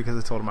them to you because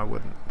I told him I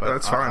wouldn't. But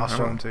that's fine. I'll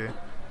show them to you.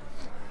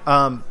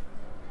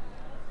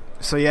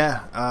 So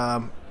yeah,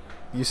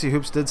 UC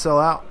Hoops did sell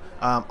out.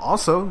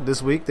 Also,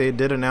 this week they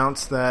did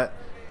announce that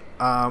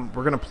we're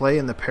going to play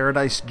in the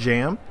Paradise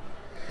Jam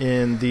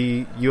in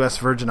the U.S.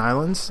 Virgin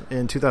Islands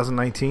in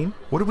 2019.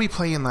 What did we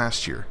play in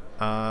last year?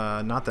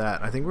 Not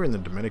that. I think we're in the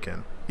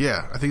Dominican.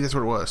 Yeah, I think that's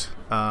what it was.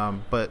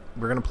 But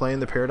we're going to play in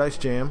the Paradise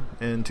Jam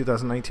in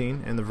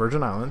 2019 in the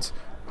Virgin Islands.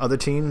 Other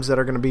teams that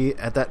are going to be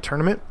at that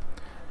tournament: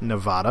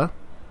 Nevada.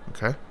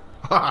 Okay.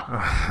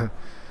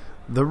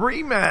 The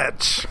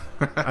rematch.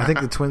 I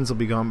think the Twins will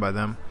be gone by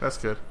then. That's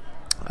good.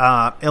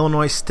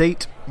 Illinois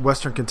State,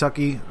 Western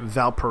Kentucky,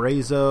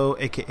 Valparaiso,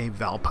 a.k.a.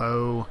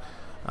 Valpo,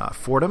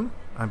 Fordham.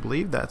 I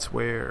believe that's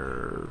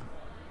where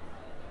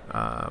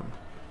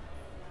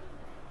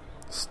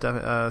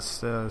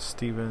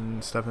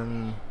Stephen.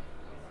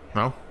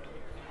 No.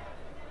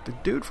 The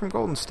dude from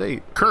Golden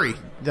State. Curry.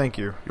 Thank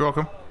you. You're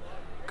welcome.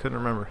 Couldn't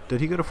remember.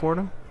 Did he go to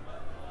Fordham?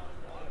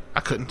 I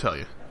couldn't tell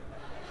you.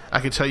 I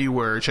could tell you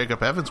where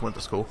Jacob Evans went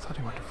to school. I thought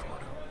he went to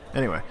Fordham.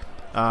 Anyway,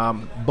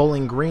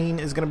 Bowling Green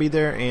is going to be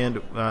there, and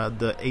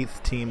the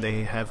 8th team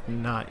they have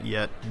not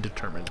yet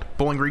determined.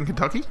 Bowling Green,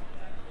 Kentucky?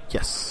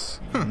 Yes.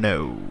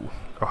 No.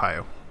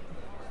 Ohio.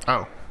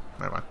 Oh,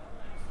 never mind.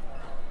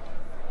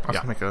 I was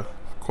going to make a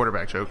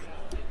quarterback joke.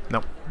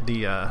 Nope.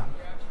 The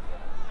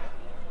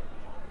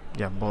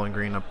Bowling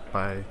Green up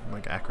by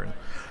like Akron.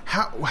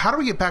 How do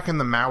we get back in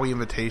the Maui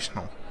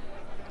Invitational?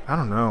 I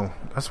don't know.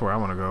 That's where I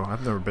want to go.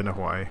 I've never been to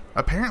Hawaii.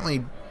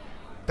 Apparently,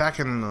 back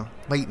in the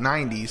late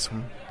 90s,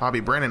 when Bobby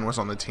Brennan was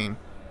on the team,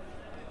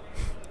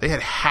 they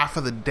had half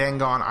of the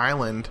Dangon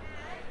Island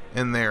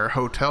in their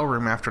hotel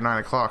room after 9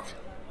 o'clock.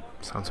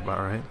 Sounds about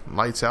right.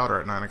 Lights out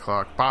are at 9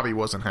 o'clock. Bobby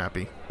wasn't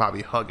happy.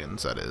 Bobby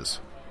Huggins, that is.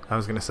 I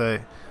was going to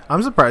say,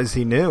 I'm surprised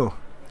he knew.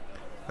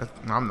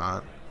 I'm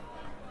not.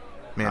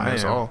 Man I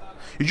knows am. all.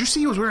 Did you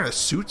see he was wearing a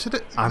suit today?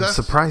 I'm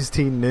surprised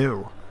he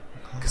knew.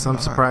 Because I'm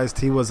surprised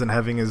he wasn't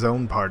having his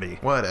own party.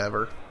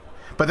 Whatever.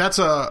 But that's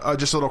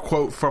just a little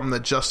quote from the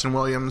Justin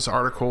Williams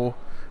article,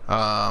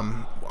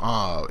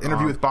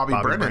 interview with Bobby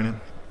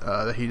Brennan.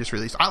 That he just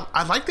released.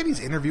 I like that he's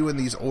interviewing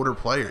these older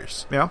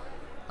players. Yeah.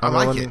 I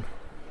like it.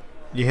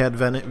 You had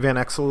Van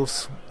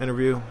Exel's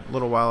interview a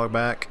little while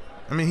back.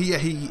 I mean,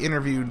 he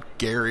interviewed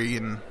Gary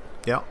and...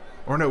 Yeah.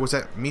 Or no, was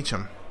that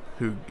Meacham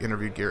who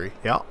interviewed Gary?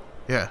 Yeah.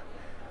 Yeah.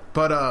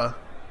 But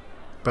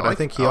I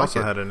think he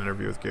also had an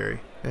interview with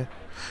Gary. Yeah.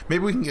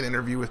 Maybe we can get an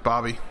interview with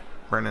Bobby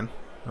Brennan.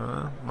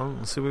 Well,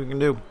 let's see what we can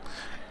do.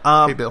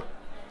 Hey, Bill.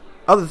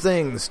 Other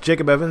things.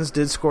 Jacob Evans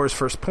did score his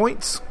first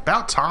points.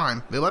 About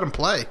time. They let him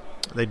play.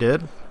 They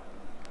did.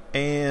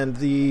 And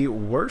the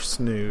worst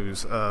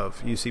news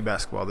of UC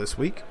basketball this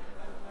week.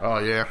 Oh,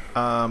 yeah.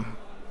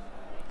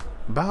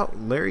 About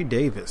Larry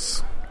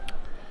Davis.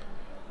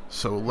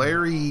 So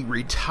Larry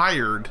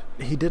retired.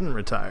 He didn't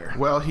retire.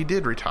 Well, he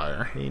did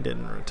retire. He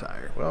didn't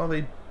retire. Well,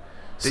 they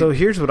so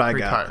here's what I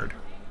retired.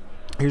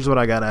 got. Here's what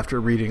I got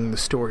after reading the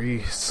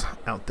stories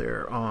out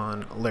there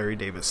on Larry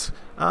Davis.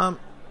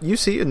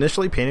 UC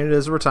initially painted it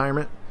as a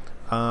retirement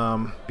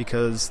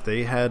because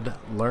they had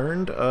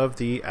learned of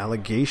the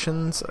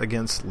allegations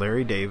against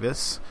Larry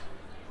Davis,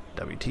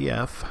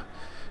 WTF,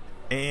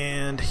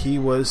 and he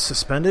was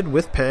suspended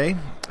with pay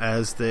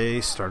as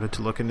they started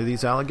to look into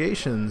these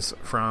allegations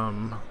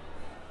from...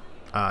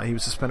 he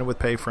was suspended with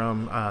pay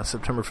from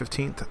September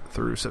 15th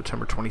through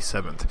September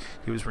 27th.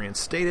 He was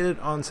reinstated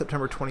on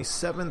September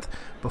 27th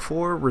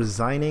before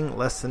resigning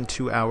less than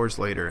 2 hours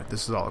later.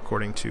 This is all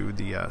according to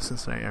the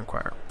Cincinnati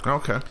Enquirer.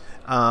 Okay.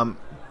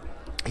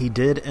 He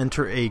did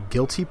enter a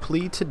guilty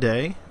plea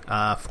today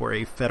for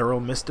a federal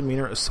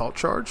misdemeanor assault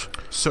charge.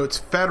 So it's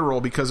federal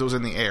because it was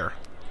in the air.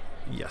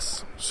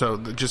 Yes. So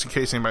just in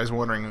case anybody's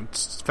wondering,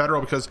 it's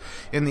federal because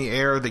in the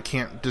air they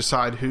can't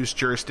decide whose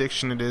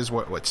jurisdiction it is,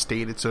 what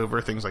state it's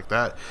over, things like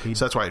that. So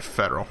that's why it's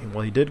federal.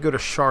 Well, he did go to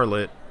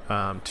Charlotte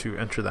to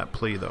enter that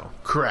plea, though.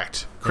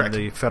 Correct. In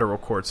the federal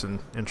courts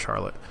in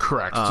Charlotte.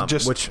 Correct.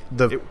 Which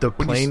the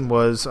plane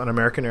was an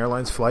American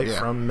Airlines flight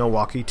from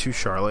Milwaukee to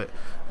Charlotte.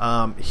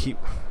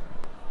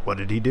 What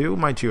did he do,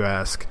 might you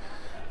ask?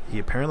 He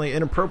apparently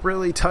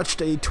inappropriately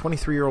touched a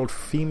 23-year-old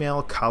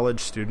female college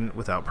student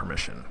without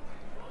permission.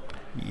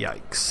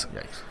 Yikes.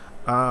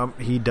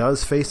 He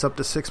does face up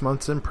to 6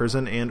 months in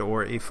prison and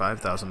or a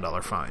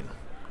 $5,000 fine.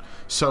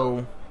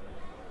 So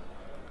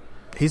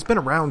he's been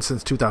around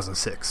since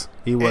 2006.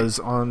 He was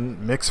on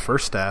Mick's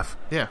first staff.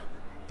 Yeah.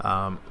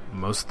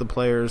 Most of the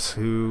players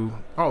who...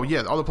 Oh,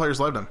 yeah. All the players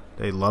loved him.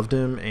 They loved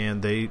him,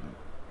 and they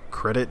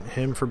credit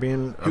him for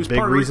being a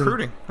big reason.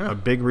 Recruiting. Yeah. A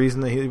big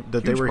reason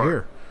that they were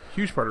here.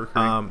 Huge part of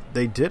recruiting.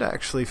 They did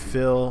actually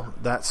fill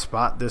that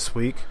spot this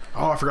week.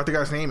 Oh, I forgot the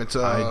guy's name. It's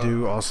I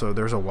do also.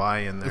 There's a Y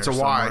in there. It's a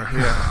somewhere.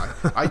 Y.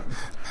 Yeah.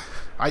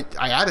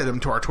 I added him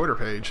to our Twitter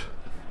page.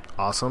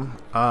 Awesome.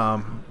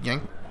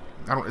 Yank.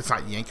 It's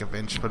not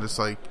Yankovic, but it's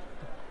like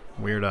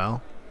Weird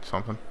Al.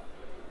 Something.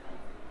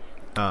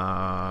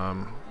 I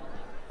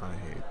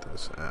hate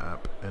this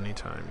app.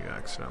 Anytime you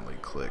accidentally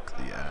click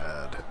the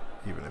ad,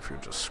 even if you're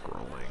just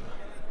scrolling,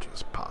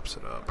 just pops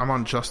it up. I'm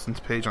on Justin's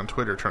page on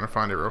Twitter trying to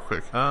find it real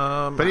quick.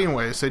 But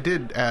anyways, they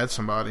did add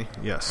somebody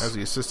as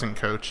the assistant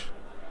coach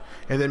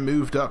and then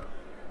moved up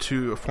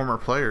to former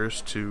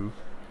players to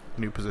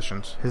new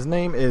positions. His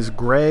name is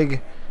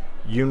Greg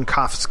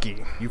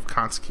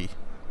Yunkowski.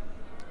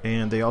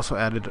 And they also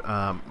added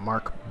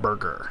Mark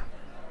Berger.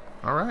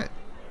 All right.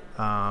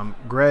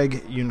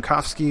 Greg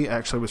Yunkowski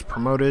actually was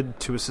promoted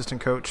to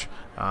assistant coach,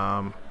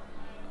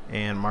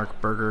 and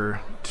Mark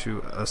Berger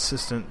to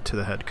assistant to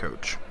the head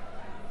coach.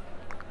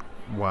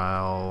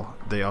 While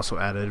they also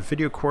added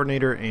video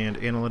coordinator and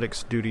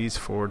analytics duties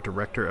for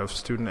director of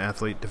student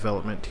athlete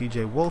development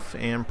TJ Wolf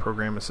and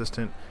program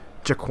assistant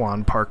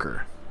Jaquan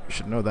Parker. You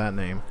should know that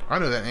name. I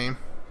know that name.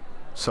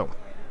 So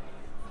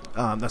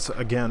that's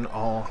again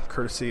all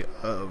courtesy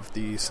of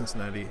the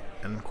Cincinnati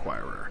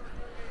Enquirer.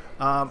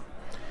 Yeah,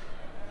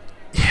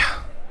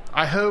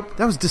 I hope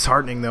that was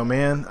disheartening though,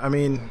 man. I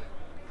mean,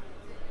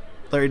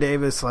 Larry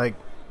Davis, like,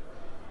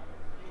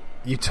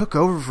 you took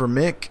over for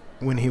Mick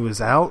when he was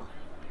out.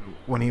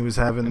 When he was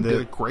having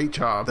did a great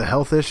job, the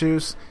health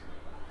issues.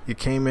 You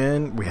came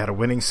in, we had a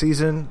winning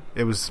season.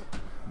 It was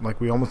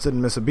like we almost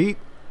didn't miss a beat.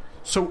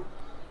 So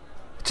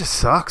it just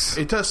sucks.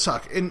 It does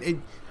suck,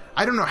 and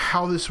I don't know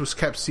how this was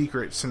kept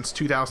secret since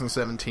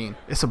 2017.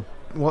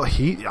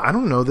 I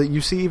don't know that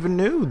UC even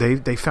knew.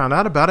 They found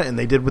out about it, and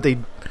they did what they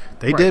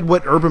did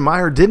what Urban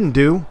Meyer didn't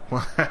do.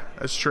 Well,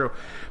 that's true,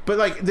 but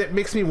like that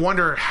makes me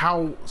wonder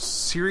how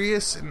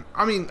serious. And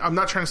I mean, I'm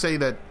not trying to say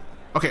that.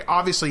 Okay,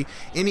 obviously,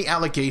 any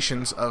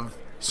allegations of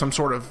some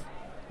sort of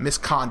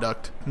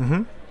misconduct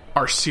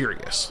are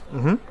serious.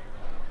 Mm-hmm.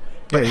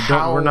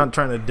 We're not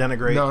trying to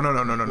denigrate. No,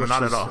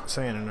 not at all.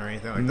 Saying it or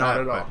anything like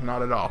that.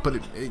 Not at all. But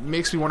it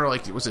makes me wonder.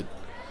 Like, was it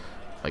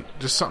like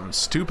just something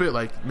stupid?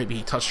 Like maybe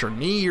he touched her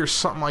knee or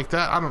something like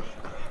that. I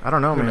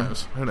don't know, man.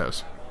 Who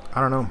knows?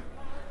 I don't know.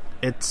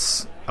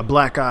 It's a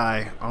black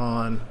eye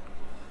on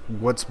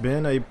what's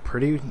been a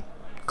pretty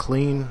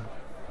clean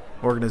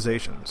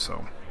organization.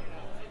 So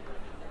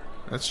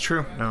that's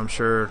true. now I'm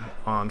sure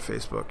on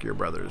Facebook your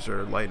brothers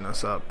are lighting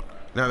us up.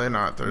 No, they're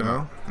not. They're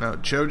No? not. No,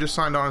 Joe just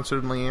signed on, and so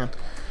did Leanne.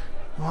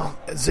 Well,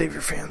 as Xavier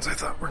fans, I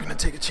thought we're going to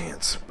take a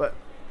chance, but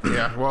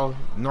Yeah, well,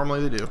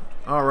 normally they do.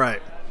 all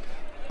right.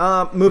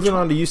 Moving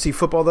on to UC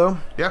football, though.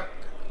 Yeah.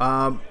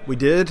 We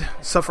did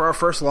suffer our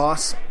first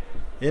loss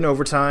in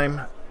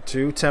overtime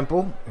to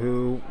Temple,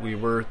 who we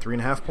were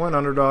 3.5-point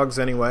underdogs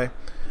anyway.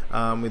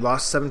 We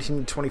lost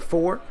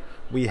 17-24.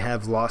 We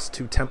have lost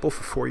to Temple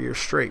for 4 years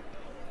straight.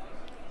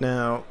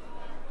 Now,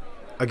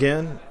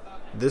 again,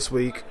 this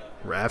week,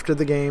 after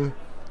the game,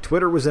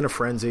 Twitter was in a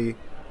frenzy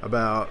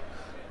about,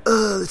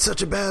 it's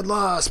such a bad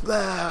loss.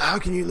 Blah, how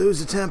can you lose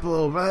to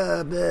Temple?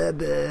 Blah, blah,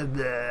 blah,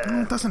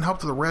 blah. It doesn't help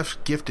that the refs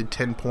gifted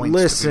 10 points. To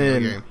the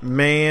Listen, game.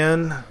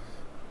 man,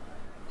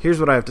 here's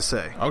what I have to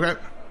say. Okay.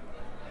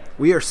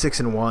 We are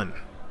 6-1.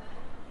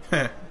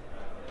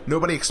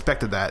 Nobody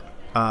expected that.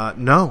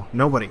 No,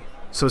 nobody.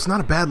 So it's not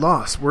a bad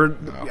loss. We're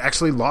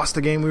actually lost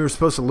the game we were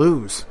supposed to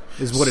lose,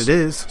 is what it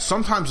is.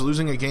 Sometimes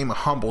losing a game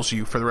humbles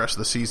you for the rest of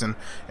the season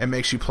and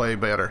makes you play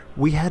better.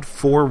 We had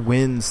 4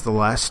 wins the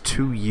last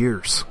 2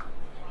 years.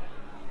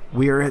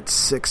 We are at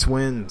 6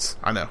 wins.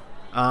 I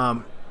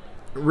know.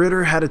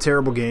 Ritter had a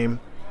terrible game.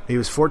 He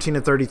was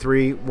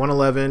 14-33,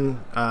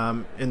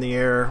 111 in the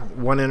air,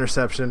 1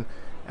 interception.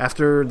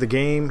 After the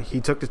game,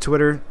 he took to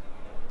Twitter,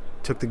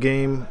 took the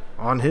game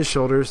on his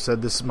shoulders,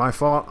 said, "This is my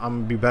fault. I'm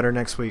going to be better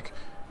next week."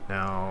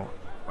 Now,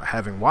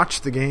 having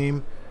watched the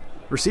game,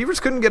 receivers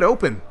couldn't get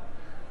open.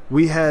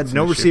 We had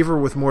no receiver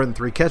with more than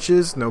 3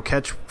 catches, no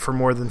catch for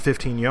more than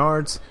 15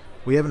 yards.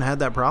 We haven't had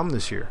that problem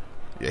this year.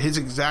 Yeah, his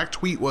exact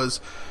tweet was,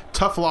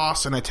 "Tough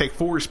loss, and I take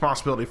full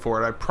responsibility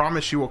for it. I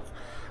promise you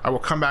I will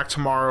come back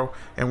tomorrow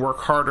and work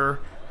harder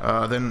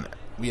than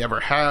we ever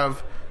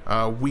have.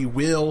 We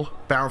will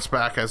bounce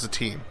back as a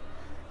team."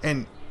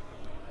 And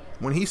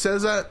when he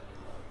says that,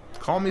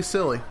 call me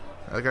silly,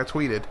 like I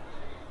tweeted.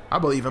 I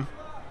believe him.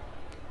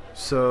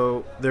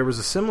 So there was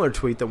a similar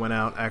tweet that went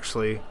out,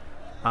 actually,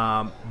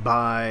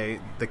 by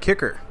the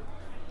kicker.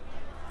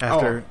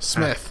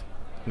 Smith.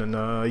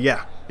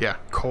 Yeah.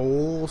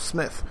 Cole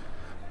Smith.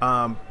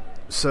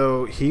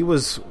 So he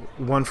was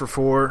 1 for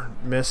 4,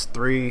 missed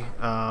 3.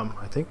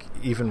 I think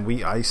even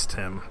we iced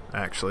him,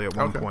 actually, at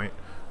one point.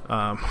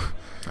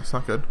 That's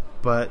not good.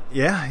 But,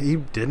 yeah, he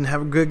didn't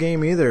have a good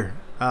game either.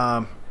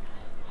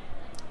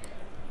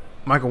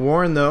 Michael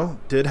Warren, though,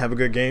 did have a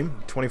good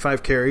game.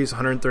 25 carries,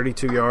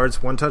 132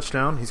 yards, 1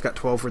 touchdown. He's got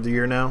 12 for the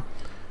year now.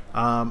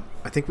 I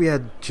think we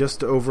had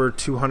just over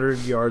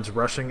 200 yards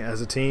rushing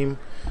as a team.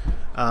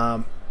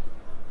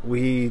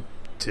 We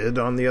did,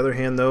 on the other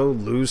hand, though,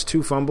 lose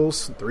 2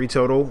 fumbles, 3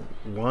 total,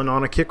 1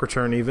 on a kick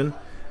return even.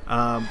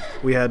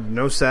 We had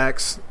no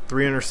sacks,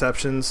 3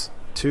 interceptions,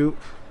 2.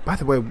 By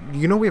the way,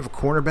 you know we have a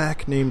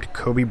cornerback named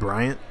Kobe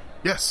Bryant?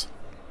 Yes.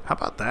 How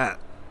about that?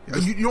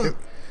 You don't...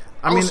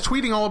 I was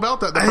tweeting all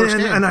about that the first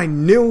game. And I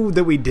knew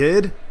that we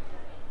did,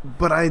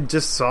 but I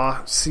just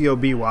saw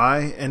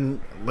C-O-B-Y, and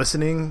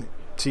listening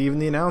to even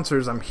the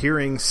announcers, I'm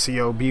hearing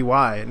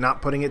C-O-B-Y,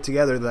 not putting it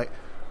together, like,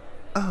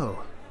 I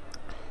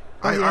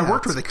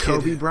worked with a kid.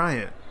 Kobe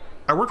Bryant.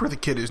 I worked with a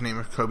kid whose name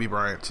is Kobe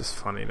Bryant. It's just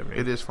funny to me.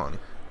 It is funny.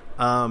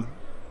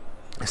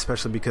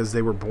 Especially because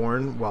they were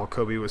born while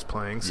Kobe was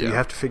playing, so you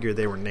have to figure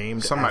they were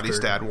named Somebody's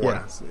dad won.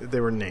 Yeah,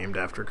 they were named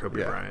after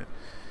Kobe Bryant.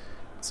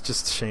 It's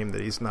just a shame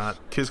that he's not.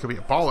 Kid's gonna be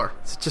a baller.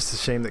 It's just a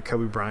shame that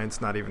Kobe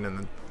Bryant's not even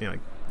in the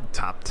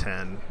top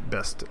 10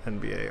 best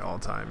NBA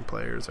all-time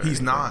players. Or He's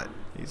anything. not.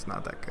 He's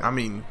not that good. I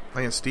mean,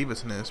 Lance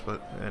Stevenson is,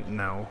 but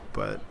no.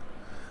 But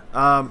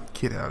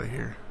get out of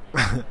here.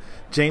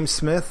 James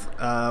Smith,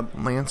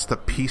 Lance the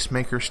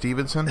Peacemaker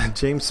Stevenson.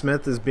 James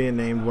Smith is being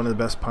named one of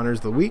the best punters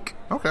of the week.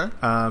 Okay.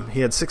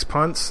 He had 6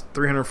 punts,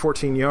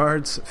 314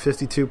 yards,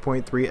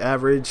 52.3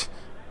 average,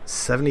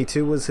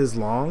 72 was his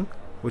long,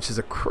 which is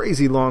a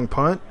crazy long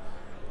punt.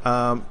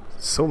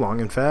 So long,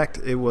 in fact,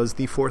 it was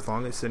the 4th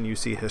longest in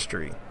UC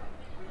history.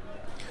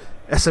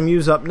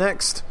 SMU's up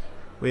next.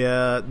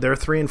 They're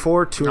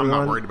 3-4, 2-1. I'm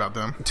not worried about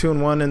them.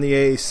 2-1 in the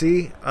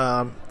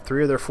AAC.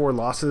 3 of their 4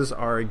 losses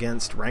are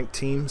against ranked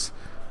teams.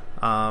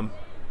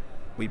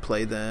 We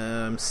play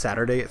them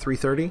Saturday at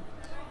 3:30.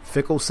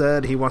 Fickle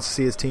said he wants to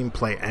see his team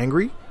play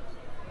angry.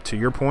 To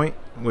your point,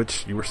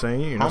 which you were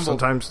saying,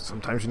 sometimes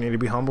you need to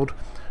be humbled.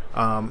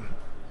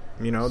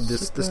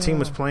 This team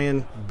was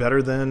playing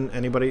better than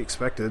anybody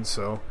expected.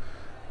 So,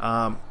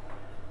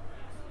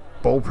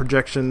 bowl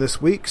projection this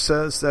week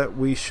says that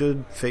we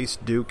should face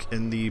Duke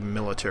in the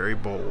Military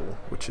Bowl,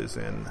 which is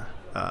in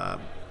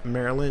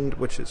Maryland,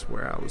 which is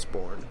where I was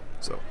born.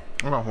 So,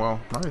 oh well,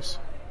 nice.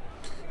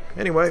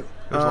 Anyway,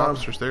 there's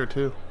lobsters there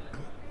too.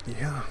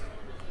 Yeah,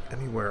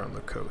 anywhere on the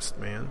coast,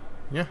 man.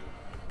 Yeah.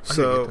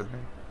 So,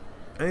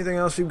 anything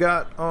else you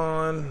got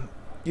on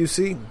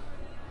UC?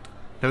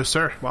 No,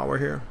 sir. While we're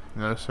here,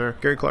 no, sir.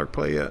 Gary Clark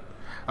play yet?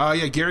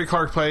 Yeah, Gary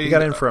Clark played. He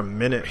got in for a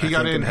minute. He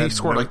got in. He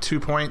scored like 2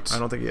 points. I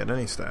don't think he had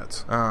any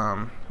stats.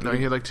 No,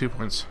 he had like 2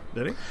 points.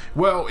 Did he?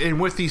 Well, and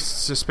with these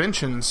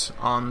suspensions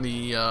on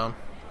the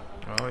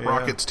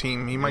Rockets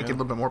team, he might get a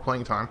little bit more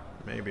playing time.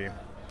 Maybe.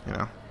 You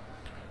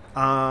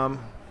know.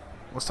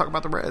 Let's talk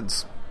about the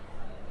Reds.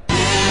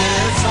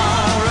 It's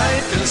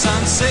alright, 'cause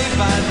I'm saved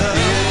by love.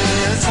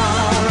 It's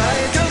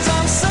alright, 'cause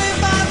I'm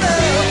saved by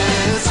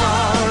love. It's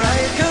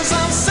alright, 'cause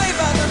I'm saved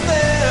by the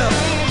bell.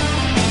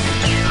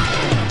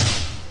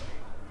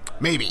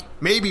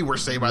 Maybe we're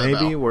saved by the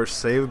bell. Maybe we're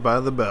saved by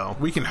the bell.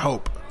 We can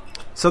hope.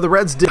 So the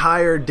Reds did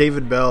hire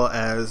David Bell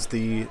as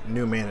the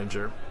new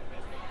manager.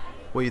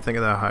 What do you think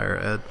of that hire,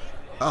 Ed?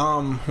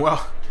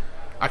 Well,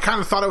 I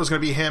kind of thought it was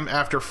going to be him.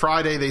 After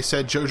Friday, they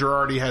said Joe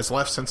Girardi has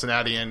left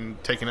Cincinnati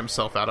and taken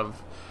himself out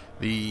of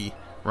the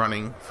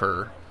running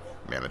for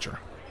manager.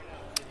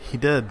 He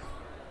did.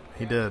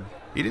 He did.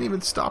 He didn't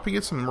even stop and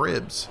get some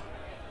ribs.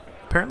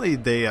 Apparently,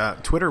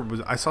 Twitter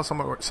was. I saw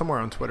somewhere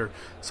on Twitter,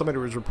 somebody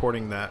was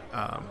reporting that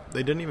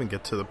they didn't even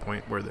get to the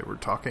point where they were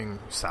talking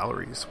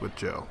salaries with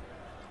Joe.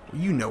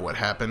 You know what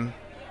happened.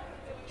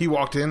 He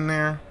walked in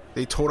there.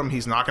 They told him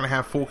he's not going to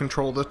have full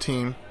control of the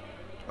team.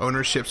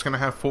 Ownership's going to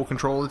have full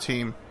control of the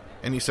team.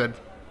 And he said,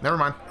 never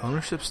mind.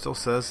 Ownership still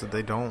says that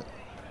they don't.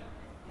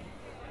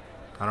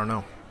 I don't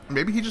know.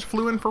 Maybe he just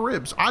flew in for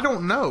ribs. I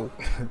don't know.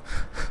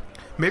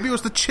 Maybe it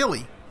was the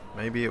chili.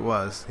 Maybe it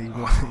was.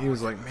 He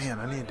was like, man,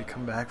 I need to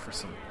come back for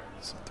some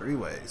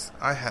three-ways.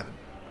 I had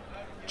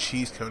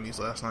cheese conies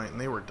last night,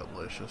 and they were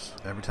delicious.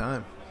 Every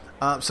time.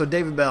 So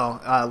David Bell,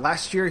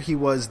 last year he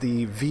was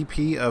the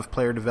VP of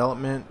Player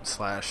Development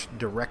 /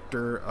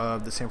 Director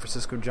of the San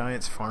Francisco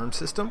Giants farm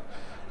system.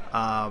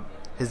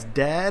 His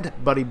dad,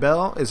 Buddy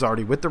Bell, is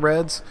already with the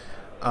Reds.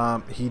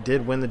 He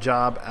did win the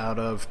job out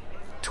of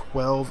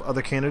 12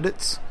 other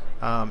candidates,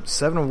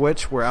 7 of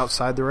which were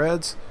outside the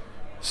Reds.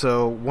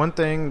 So one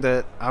thing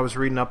that I was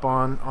reading up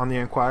on the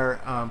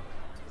Enquirer,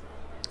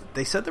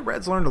 they said the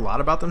Reds learned a lot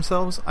about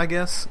themselves, I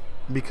guess,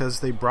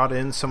 because they brought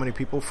in so many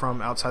people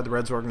from outside the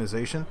Reds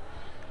organization,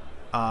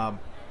 that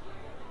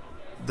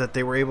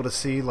they were able to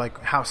see like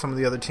how some of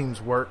the other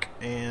teams work,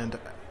 and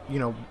you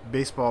know,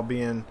 baseball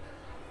being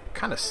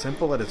kind of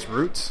simple at its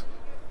roots,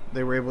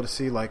 they were able to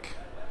see like,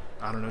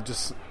 I don't know,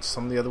 just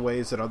some of the other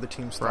ways that other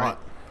teams thought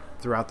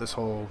throughout this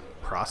whole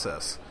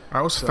process. I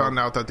also found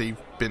out that they've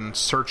been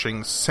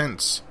searching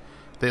since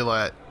they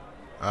let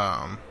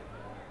Brian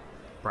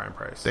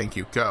Price. Thank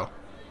you. Go.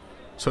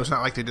 So it's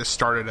not like they just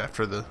started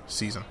after the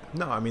season.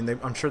 No, I mean,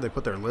 I'm sure they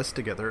put their list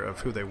together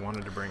of who they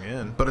wanted to bring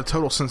in. But a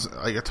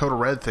total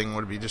Red thing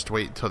would be just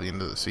wait until the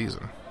end of the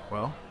season.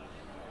 Well,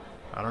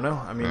 I don't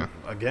know. I mean,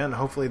 again,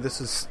 hopefully this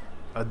is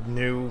a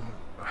new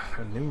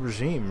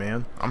regime,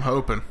 man. I'm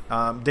hoping.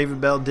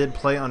 David Bell did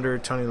play under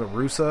Tony La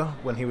Russa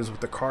when he was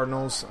with the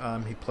Cardinals.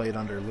 He played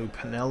under Lou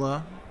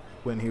Piniella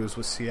when he was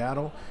with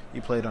Seattle.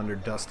 He played under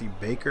Dusty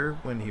Baker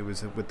when he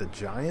was with the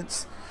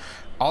Giants.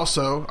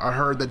 Also, I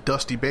heard that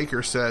Dusty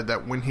Baker said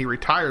that when he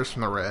retires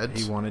from the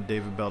Reds, he wanted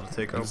David Bell to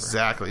take over.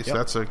 Exactly. So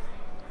that's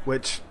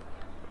which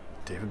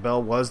David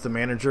Bell was the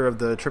manager of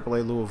the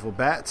AAA Louisville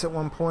Bats at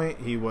one point.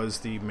 He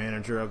was the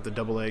manager of the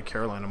AA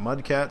Carolina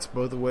Mudcats,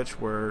 both of which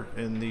were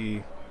in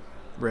the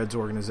Reds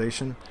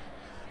organization.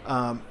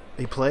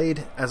 He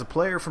played as a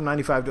player from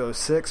 95 to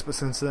 06, but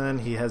since then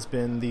he has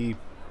been the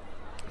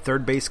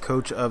third base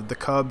coach of the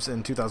Cubs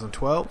in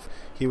 2012.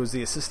 He was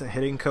the assistant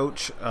hitting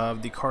coach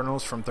of the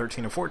Cardinals from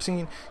 13 to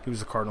 14. He was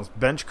the Cardinals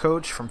bench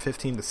coach from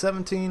 15 to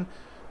 17.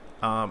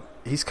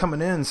 He's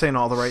coming in saying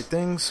all the right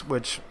things,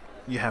 which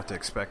you have to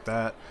expect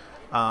that.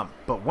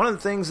 But one of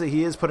the things that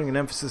he is putting an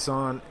emphasis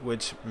on,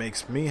 which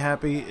makes me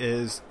happy,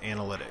 is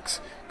analytics.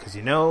 Because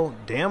you know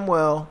damn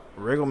well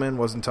Riggleman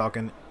wasn't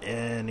talking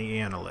any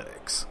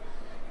analytics.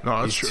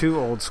 No, that's He's true. too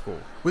old school.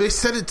 Well, they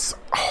said it's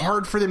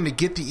hard for them to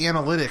get the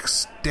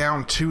analytics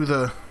down to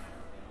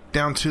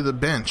the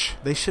bench.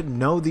 They should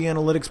know the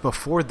analytics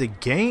before the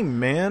game,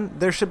 man.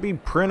 There should be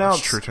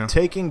printouts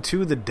taking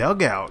to the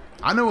dugout.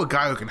 I know a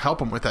guy who can help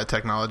them with that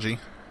technology.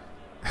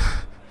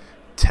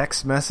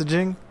 Text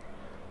messaging?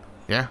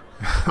 Yeah.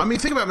 I mean,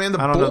 think about it, man. The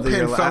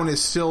bullpen phone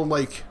is still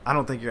like... I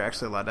don't think you're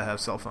actually allowed to have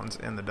cell phones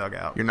in the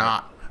dugout. You're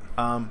not.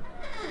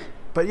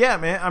 But yeah,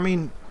 man, I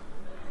mean...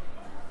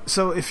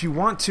 So if you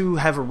want to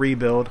have a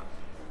rebuild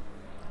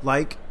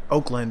like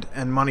Oakland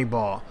and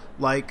Moneyball,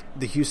 like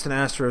the Houston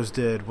Astros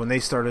did when they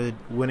started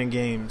winning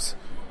games,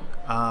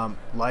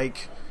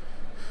 like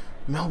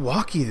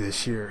Milwaukee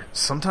this year,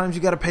 sometimes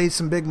you got to pay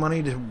some big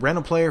money to rent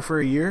a player for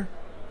a year,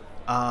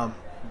 but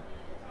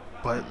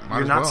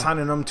you're not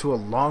signing them to a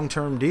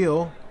long-term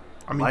deal.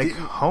 I mean, like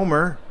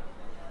Homer.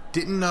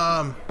 Didn't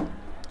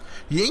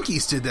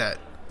Yankees did that?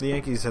 The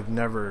Yankees have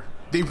never.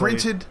 They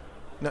rented.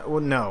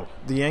 No.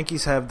 The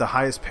Yankees have the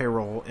highest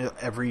payroll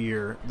every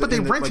year. But they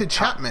rented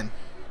Chapman.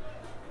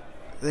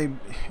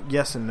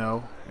 Yes and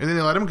no. And then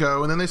they let him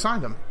go, and then they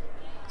signed him.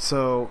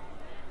 So,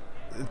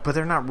 but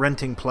they're not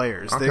renting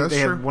players. Okay, they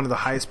have one of the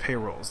highest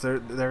payrolls.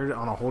 They're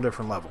on a whole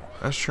different level.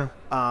 That's true.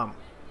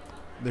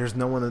 There's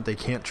no one that they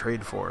can't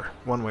trade for,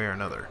 one way or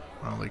another.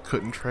 Well, they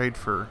couldn't trade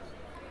for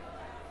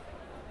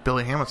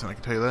Billy Hamilton, I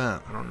can tell you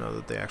that. I don't know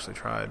that they actually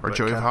tried. Or but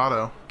Joey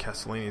Votto.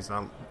 Castellini's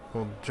not...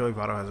 Well, Joey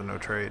Votto has a no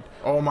trade.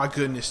 Oh, my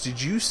goodness.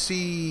 Did you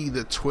see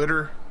the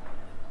Twitter?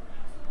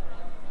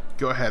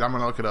 Go ahead. I'm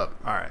going to look it up.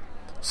 All right.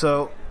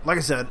 So, like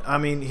I said, I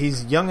mean,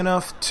 he's young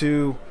enough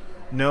to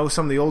know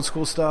some of the old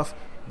school stuff,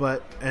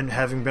 and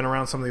having been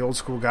around some of the old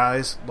school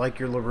guys, like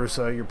your La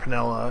Russa, your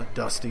Piniella,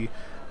 Dusty,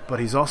 but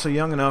he's also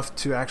young enough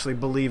to actually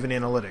believe in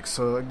analytics.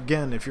 So,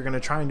 again, if you're going to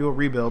try and do a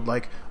rebuild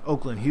like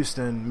Oakland,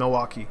 Houston,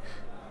 Milwaukee,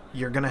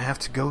 you're going to have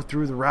to go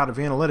through the route of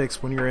analytics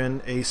when you're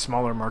in a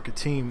smaller market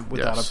team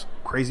without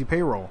a crazy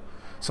payroll.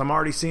 So I'm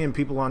already seeing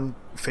people on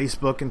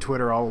Facebook and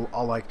Twitter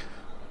all like,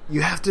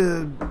 you have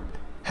to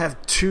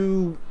have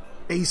 2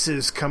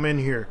 aces come in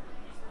here.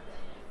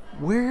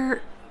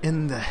 Where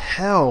in the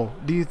hell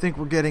do you think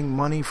we're getting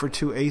money for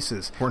 2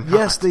 aces? We're not.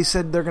 Yes, they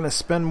said they're going to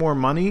spend more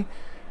money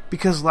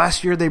because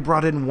last year they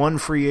brought in one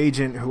free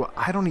agent who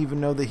I don't even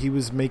know that he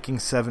was making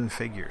 7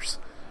 figures.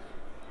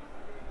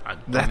 I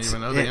don't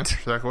even know the answer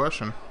to that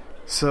question.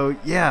 So,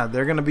 yeah,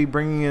 they're going to be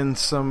bringing in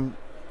some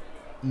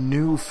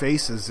new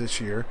faces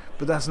this year,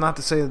 but that's not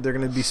to say that they're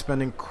going to be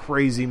spending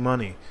crazy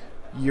money.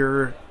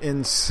 You're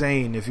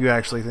insane if you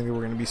actually think that we're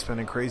going to be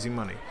spending crazy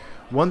money.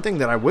 One thing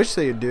that I wish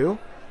they would do,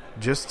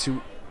 just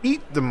to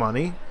eat the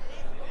money,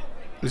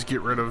 is get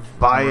rid of...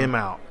 Buy him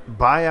out.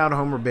 Buy out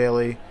Homer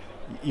Bailey.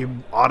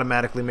 You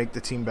automatically make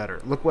the team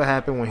better. Look what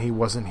happened when he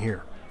wasn't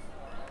here.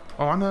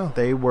 Oh, I know.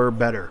 They were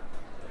better.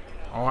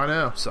 Oh, I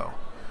know. So,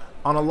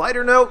 on a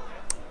lighter note,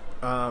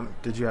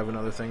 did you have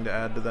another thing to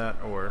add to that,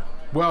 or?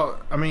 Well,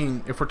 I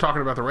mean, if we're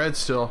talking about the Reds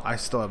still... I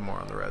still have more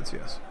on the Reds,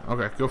 yes.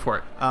 Okay, go for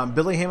it.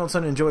 Billy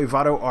Hamilton and Joey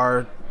Votto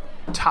are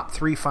top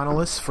 3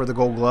 finalists for the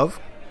Gold Glove.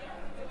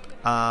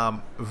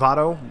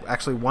 Votto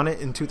actually won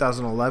it in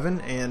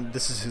 2011, and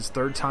this is his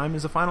 3rd time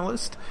as a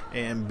finalist.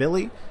 And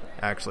Billy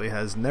actually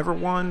has never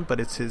won, but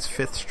it's his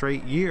 5th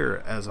straight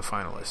year as a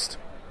finalist.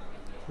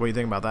 What do you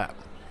think about that?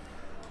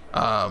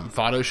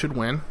 Votto should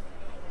win.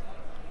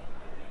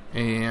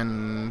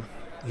 And...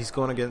 he's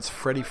going against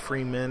Freddie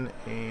Freeman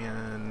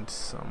and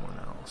someone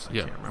else.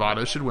 Yeah,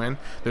 Votto should win.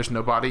 There's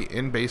nobody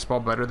in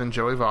baseball better than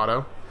Joey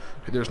Votto.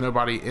 There's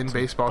nobody in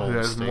baseball who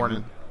has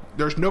more...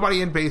 There's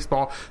nobody in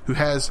baseball who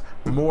has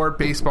more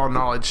baseball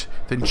knowledge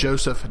than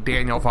Joseph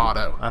Daniel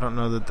Votto. I don't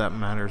know that that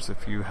matters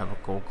if you have a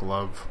Gold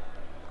Glove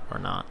or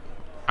not.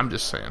 I'm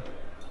just saying.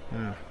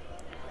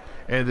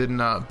 And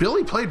then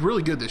Billy played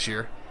really good this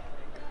year.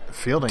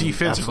 Fielding.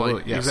 Defensively.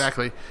 Absolutely, yes.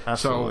 Exactly.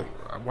 Absolutely. So,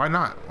 why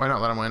not? Why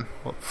not let him win?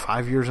 Well,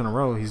 5 years in a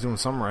row, he's doing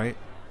something right.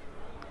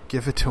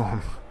 Give it to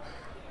him.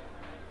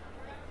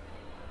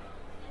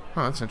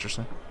 Oh, that's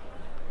interesting.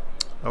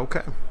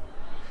 Okay.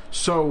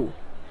 So,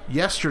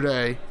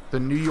 yesterday, the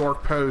New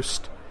York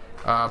Post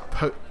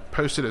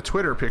posted a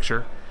Twitter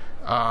picture.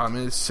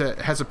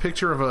 It has a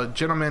picture of a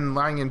gentleman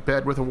lying in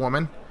bed with a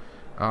woman,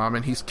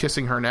 and he's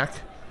kissing her neck.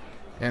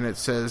 And it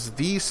says,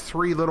 "These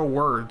 3 little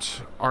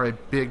words are a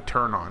big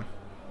turn on."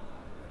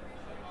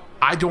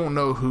 I don't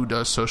know who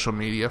does social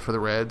media for the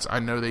Reds. I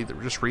know they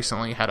just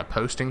recently had a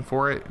posting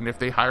for it, and if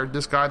they hired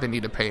this guy, they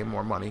need to pay him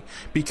more money.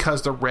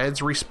 Because the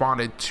Reds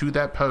responded to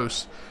that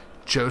post,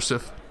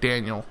 Joseph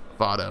Daniel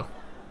Votto.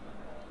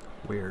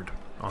 Weird.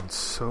 On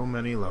so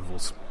many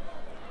levels.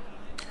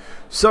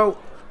 So,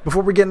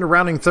 before we get into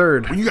rounding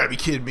third... Well, you gotta be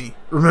kidding me.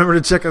 Remember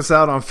to check us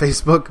out on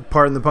Facebook,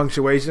 Pardon the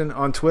Punctuation,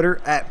 on Twitter,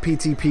 at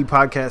PTP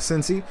Podcast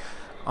Cincy,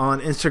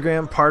 on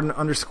Instagram,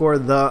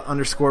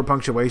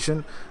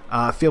 pardon_the_punctuation.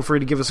 Feel free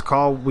to give us a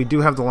call. We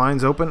do have the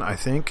lines open, I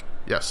think.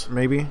 Yes.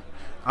 Maybe.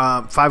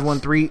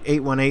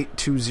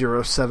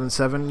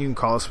 513-818-2077. You can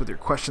call us with your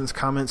questions,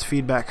 comments,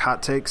 feedback,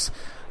 hot takes.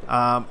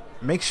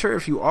 Make sure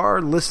if you are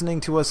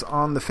listening to us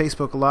on the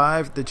Facebook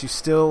Live that you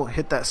still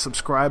hit that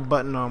subscribe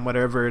button on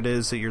whatever it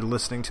is that you're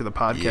listening to the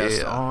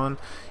podcast on.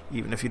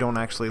 Even if you don't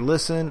actually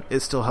listen, it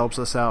still helps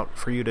us out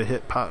for you to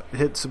hit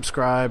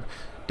subscribe,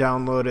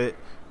 download it,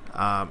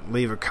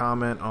 leave a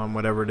comment on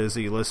whatever it is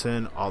that you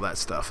listen, all that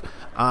stuff.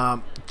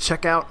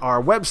 Check out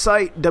our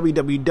website,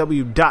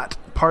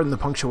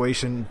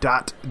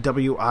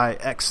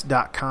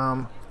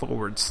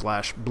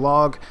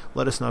 www.pardonthepunctuation.wix.com/blog.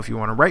 Let us know if you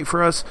want to write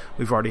for us.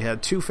 We've already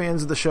had 2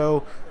 fans of the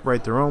show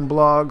write their own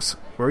blogs.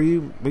 We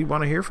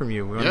want to hear from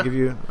you. We want to give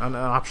you an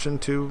option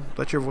to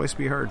let your voice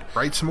be heard.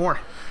 Write some more.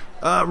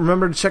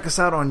 Remember to check us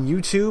out on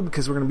YouTube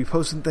because we're going to be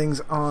posting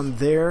things on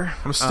there.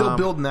 I'm still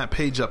building that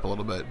page up a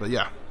little bit, but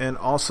yeah. And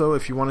also,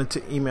 if you wanted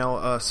to email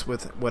us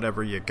with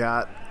whatever you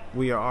got,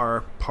 we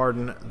are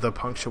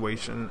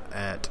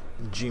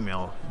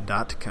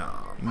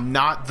pardonthepunctuation@gmail.com.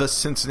 Not the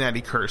Cincinnati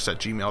Curse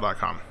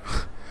 @gmail.com.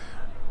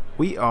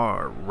 We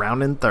are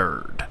rounding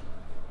third.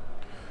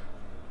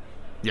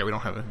 Yeah, we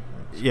don't have it.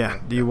 Yeah.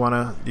 Do you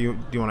wanna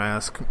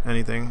ask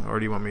anything, or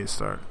do you want me to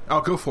start?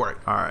 Oh, go for it.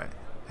 All right.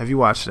 Have you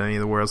watched any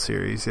of the World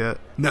Series yet?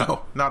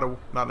 No, not a.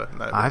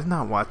 I've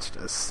not watched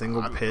a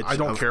single pitch of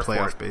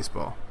playoff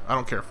baseball. I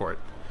don't care for it.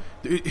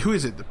 Who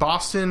is it?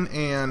 Boston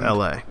and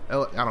LA.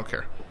 I don't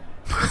care.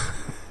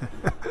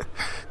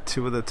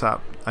 2 of the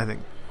top, I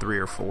think, 3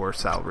 or 4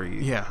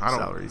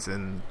 salaries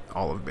in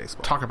all of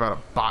baseball. Talk about a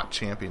bot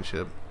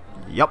championship.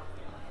 Yep.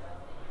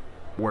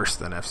 Worse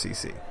than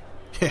FCC.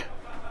 Yeah,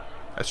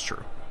 that's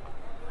true.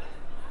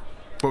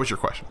 What was your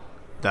question?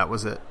 That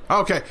was it.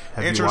 Okay.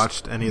 Have you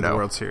watched any of the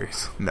World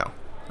Series? No.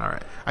 All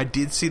right. I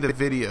did see the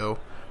video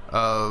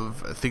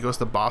of, I think it was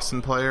the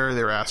Boston player.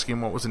 They were asking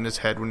him what was in his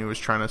head when he was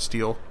trying to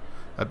steal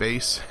a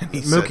base. And he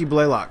Mookie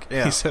Blaylock.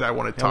 Yeah. He said, I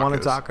wanted tacos. I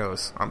wanted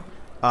tacos.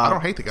 I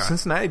don't hate the guy.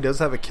 Cincinnati does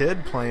have a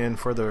kid playing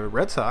for the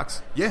Red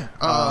Sox. Yeah.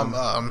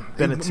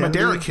 Benintendi.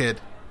 Madeira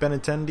kid.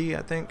 Benintendi,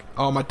 I think.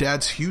 Oh, my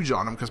dad's huge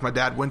on him because my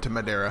dad went to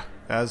Madeira.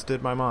 As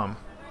did my mom.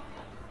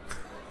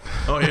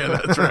 Oh, yeah,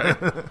 that's right.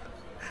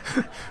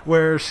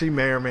 Where she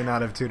may or may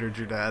not have tutored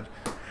your dad.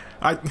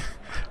 My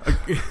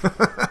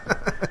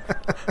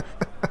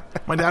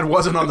dad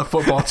wasn't on the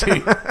football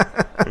team.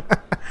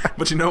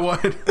 But you know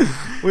what?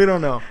 We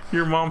don't know.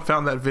 Your mom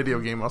found that video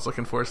game I was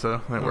looking for, so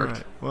that worked.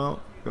 Right.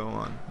 Well, go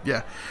on.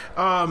 Yeah.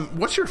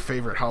 What's your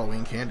favorite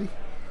Halloween candy?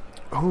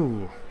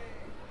 Oh,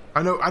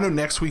 I know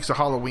next week's a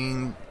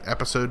Halloween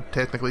episode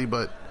technically,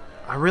 but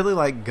I really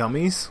like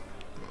gummies.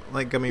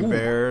 Like gummy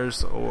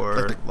bears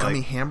or like the gummy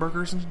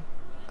hamburgers.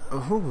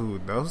 Ooh,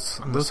 those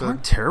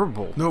aren't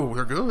terrible. No,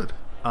 they're good.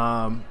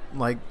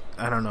 Like,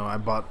 I don't know, I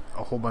bought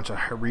a whole bunch of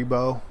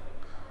Haribo.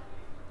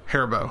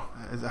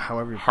 Is it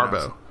however you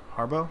pronounce it?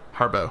 Harbo?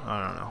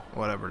 I don't know.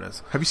 Whatever it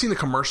is. Have you seen the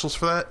commercials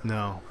for that?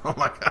 No. Oh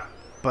my god.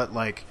 But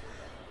like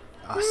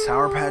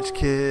Sour Patch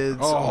Kids.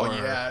 Oh,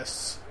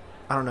 yes.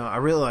 I don't know. I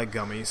really like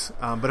gummies.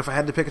 But if I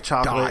had to pick a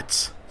chocolate.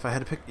 Dots. If I had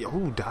to pick.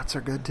 Ooh, Dots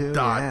are good too.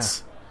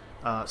 Dots.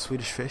 Yeah.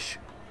 Swedish Fish.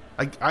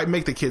 I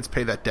make the kids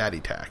pay that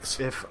daddy tax.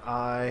 If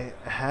I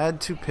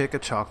had to pick a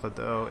chocolate,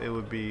 though, it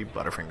would be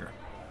Butterfinger.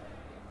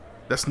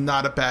 That's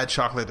not a bad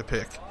chocolate to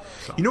pick.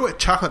 So. You know what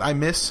chocolate I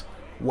miss?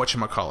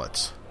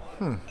 Whatchamacallits.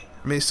 I mean,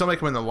 they still make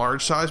them in the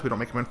large size, but don't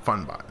make them in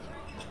fun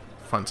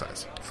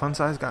size. Fun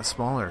size got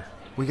smaller.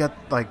 We had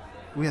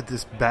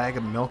this bag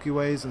of Milky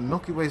Ways, and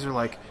Milky Ways are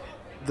like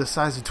the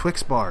size of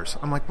Twix bars.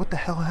 I'm like, what the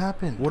hell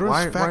happened? What are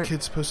those fat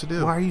kids supposed to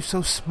do? Why are you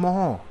so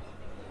small?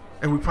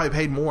 And we probably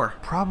paid more.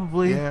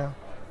 Probably. Yeah.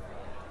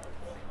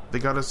 They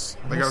got us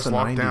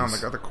locked down. They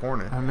got the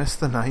corner. I miss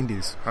the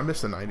 90s. I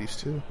miss the 90s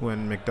too.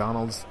 When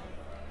McDonald's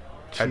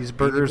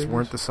cheeseburgers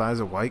weren't the size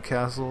of White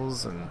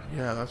Castles, and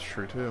yeah, that's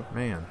true too.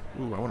 Man,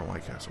 ooh, I want a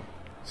White Castle.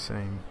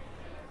 Same.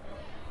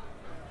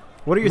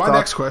 What are your thoughts? My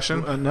next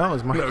question? No,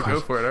 it's my question. Go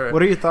for it. All right.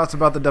 What are your thoughts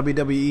about the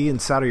WWE in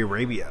Saudi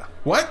Arabia?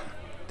 What?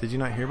 Did you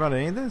not hear about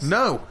any of this?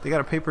 No. They got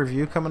a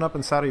pay-per-view coming up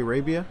in Saudi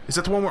Arabia. Is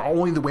that the one where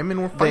only the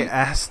women were fighting? They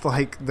asked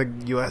like the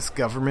U.S.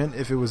 government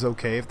if it was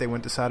okay if they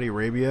went to Saudi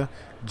Arabia.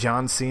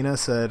 John Cena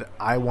said,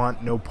 "I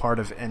want no part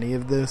of any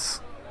of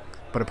this."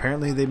 But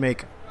apparently they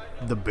make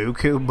the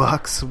buku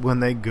bucks when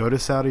they go to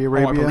Saudi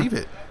Arabia. Oh, I believe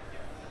it.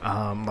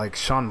 Like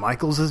Shawn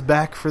Michaels is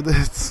back for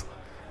this.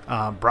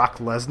 Brock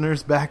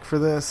Lesnar's back for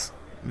this.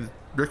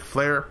 Ric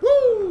Flair,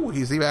 woo!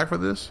 Is he back for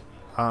this?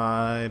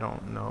 I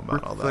don't know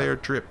about all that. Ric Flair,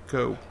 Drip,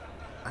 go.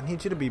 I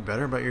need you to be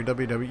better about your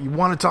WWE. You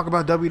want to talk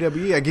about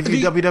WWE? I give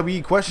you a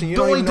WWE question. You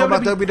don't even know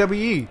about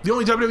WWE. The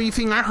only WWE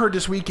thing I heard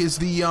this week is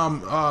the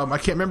I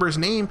can't remember his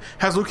name,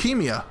 has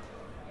leukemia.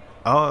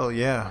 Oh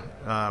yeah,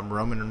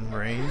 Roman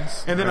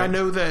Reigns. And then I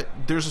know that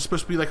there's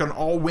supposed to be like an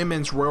all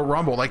women's Royal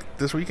Rumble, like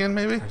this weekend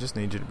maybe. I just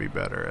need you to be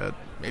better at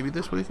maybe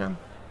this weekend.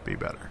 Be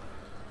better.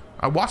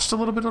 I watched a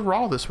little bit of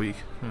Raw this week.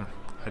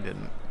 I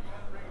didn't.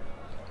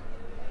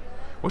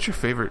 What's your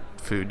favorite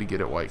food to get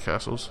at White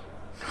Castles?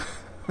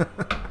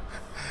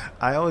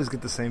 I always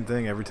get the same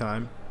thing every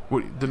time.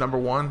 What, the number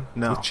one?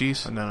 No. With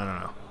cheese?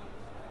 No.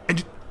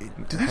 And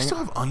do they still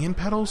have onion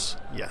petals?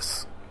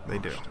 Yes, they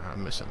do.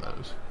 I'm missing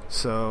those.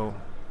 So,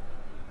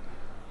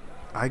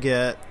 I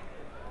get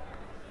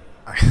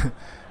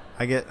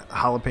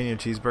jalapeno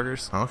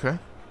cheeseburgers. Okay.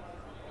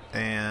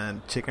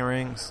 And chicken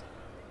rings.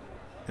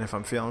 And if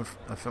I'm feeling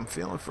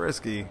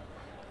frisky,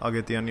 I'll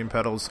get the onion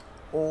petals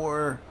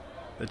or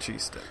the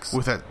cheese sticks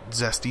with that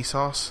zesty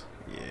sauce.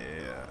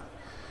 Yeah.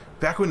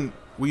 Back when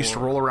we used to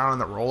roll around in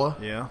the Rolla.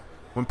 Yeah.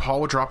 When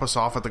Paul would drop us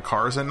off at the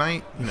cars at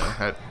night,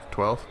 at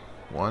 12,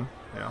 1.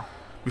 Yeah.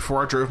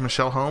 Before I drove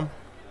Michelle home,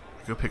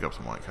 I'd go pick up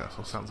some White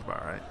Castle. Sounds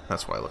about right.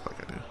 That's why I look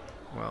like I do.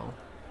 Well,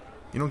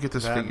 you don't get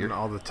this that figure. And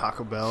all the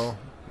Taco Bell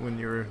when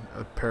you were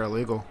a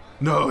paralegal.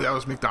 No, that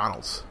was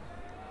McDonald's.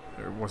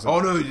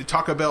 No,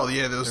 Taco Bell.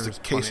 Yeah, those the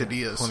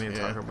quesadillas. Plenty of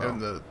Taco Bell.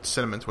 And the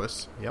cinnamon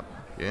twists. Yep.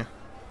 Yeah.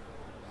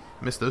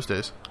 Miss those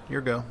days.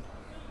 Your go.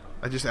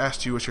 I just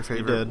asked you what's your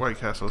favorite White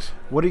Castles.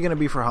 What are you going to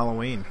be for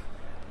Halloween?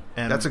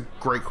 And that's a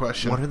great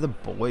question. What are the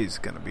boys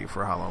going to be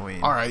for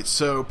Halloween? All right,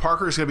 so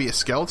Parker's going to be a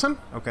skeleton.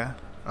 Okay.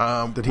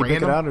 Did he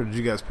pick it out, or did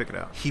you guys pick it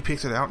out? He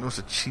picked it out, and it was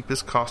the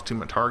cheapest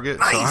costume at Target.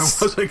 Nice.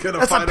 So I wasn't going to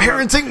That's a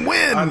parenting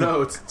win. I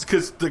know. It's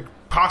because the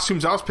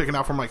costumes I was picking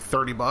out from like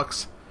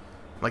 $30.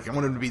 Like I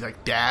wanted him to be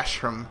like Dash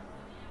from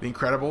The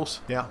Incredibles.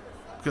 Yeah.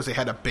 Because they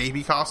had a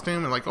baby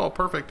costume, and like, oh,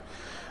 perfect.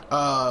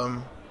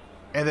 And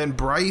then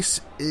Bryce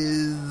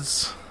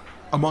is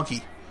a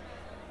monkey.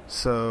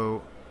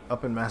 So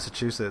up in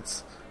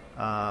Massachusetts,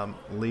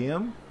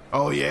 Liam.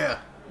 Oh yeah.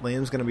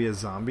 Liam's going to be a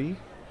zombie.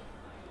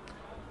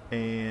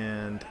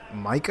 And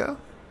Micah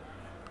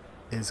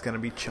is going to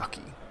be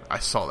Chucky. I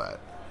saw that.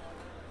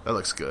 That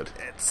looks good.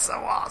 It's so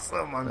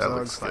awesome. I'm That so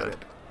looks excited.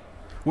 good.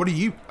 What do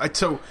you...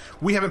 So,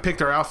 we haven't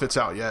picked our outfits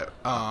out yet.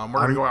 We're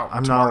going to go out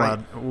I'm tomorrow not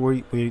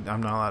night. allowed.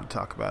 I'm not allowed to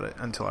talk about it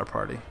until our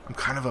party. I'm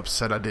kind of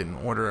upset I didn't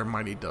order a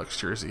Mighty Ducks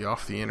jersey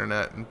off the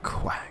internet. And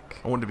Quack.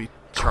 I wanted to be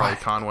Charlie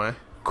Quack. Conway.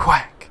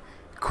 Quack.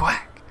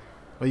 Quack.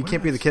 Well, you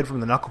can't be the kid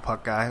from the Knuckle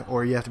Puck guy,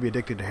 or you have to be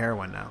addicted to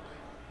heroin now.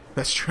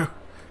 That's true.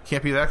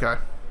 Can't be that guy.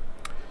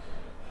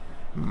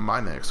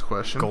 My next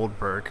question.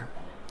 Goldberg.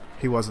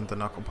 He wasn't the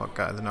Knuckle Puck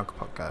guy. The Knuckle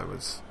Puck guy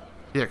was...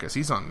 Yeah, because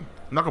he's on...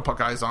 Knuckle Puck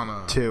guy's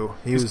on... 2.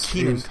 He was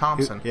Kenan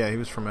Thompson. He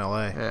was from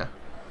L.A.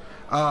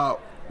 Yeah.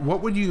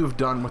 What would you have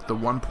done with the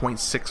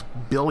 $1.6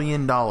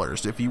 billion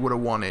if you would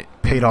have won it?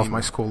 Paid off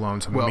my school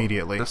loans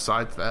immediately.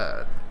 Besides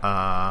that...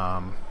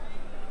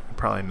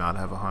 probably not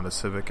have a Honda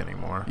Civic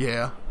anymore.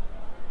 Yeah.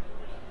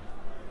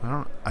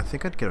 I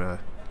think I'd get a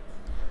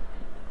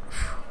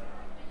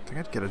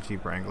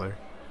Jeep Wrangler.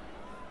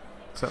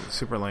 Is that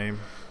super lame?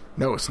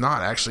 No, it's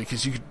not, actually,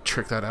 because you could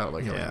trick that out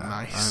like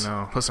nice. I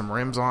know. Put some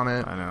rims on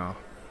it. I know.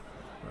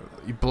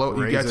 You blow.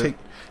 Raise You gotta it. take.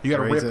 You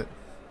gotta Raise rip. it.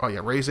 Oh yeah,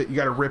 raise it. You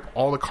gotta rip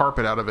all the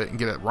carpet out of it and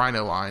get it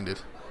rhino lined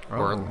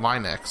or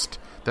Linexed.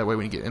 That way,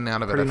 when you get in and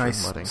out of it, Pretty after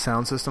nice letting.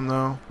 sound system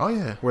though. Oh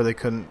yeah, where they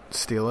couldn't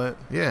steal it.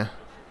 Yeah.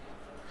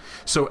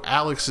 So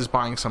Alex is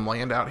buying some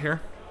land out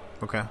here.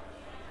 Okay.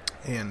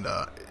 And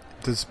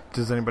does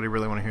anybody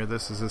really want to hear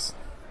this? This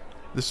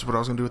is what I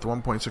was going to do with the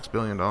 $1.6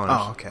 billion.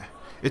 Oh, okay.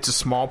 It's a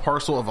small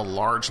parcel of a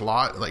large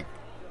lot, like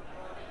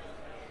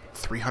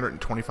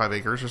 325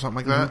 acres or something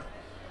like that.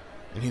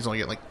 And he's only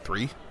getting like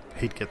 3.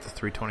 He'd get the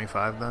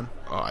 325 then?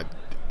 Oh,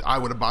 I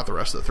would have bought the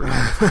rest of the 3.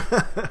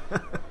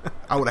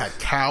 I would have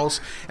had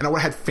cows, and I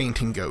would have had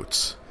fainting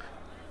goats.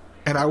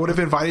 And I would have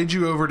invited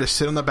you over to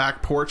sit on the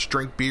back porch,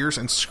 drink beers,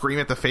 and scream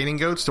at the fainting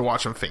goats to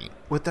watch them faint.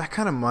 With that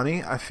kind of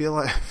money, I feel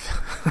like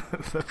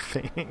the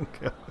fainting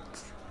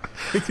goats.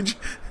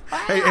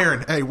 Hey,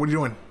 Aaron. Hey, what are you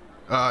doing?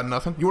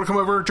 Nothing. You want to come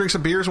over, drink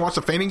some beers, and watch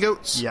the fainting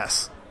goats?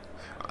 Yes.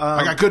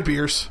 I got good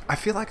beers. I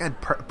feel like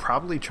I'd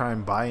probably try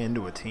and buy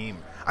into a team.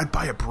 I'd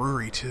buy a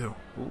brewery, too.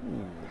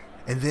 Ooh.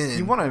 And then...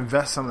 You want to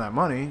invest some of that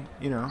money,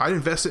 you know. I'd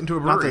invest it into a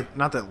brewery.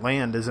 Not that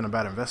land isn't a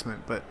bad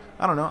investment, but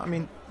I don't know. I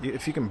mean,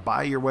 if you can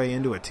buy your way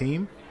into a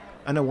team...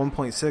 I know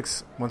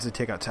 1.6, once they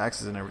take out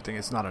taxes and everything,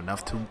 it's not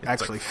enough to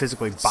actually like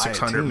physically buy a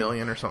team. $600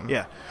 million or something.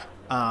 Yeah.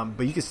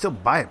 But you can still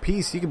buy a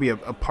piece. You could be a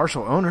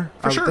partial owner,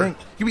 For sure. think.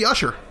 You could be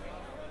Usher.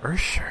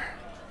 Usher.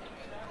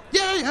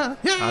 Yeah.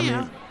 I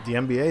mean, the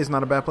NBA is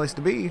not a bad place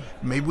to be.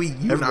 Maybe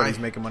everybody's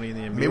making money in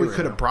the NBA. Maybe we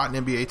could have brought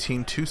an NBA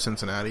team to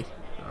Cincinnati.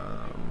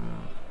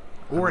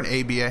 Or an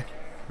ABA.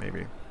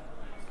 Maybe.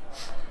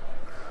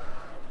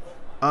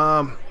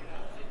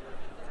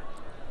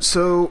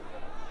 So...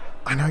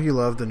 I know you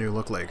love the new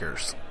look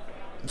Lakers.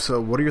 So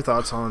what are your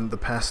thoughts on the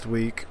past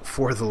week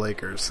for the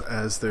Lakers?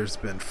 As there's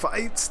been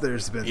fights,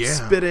 there's been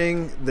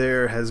spitting,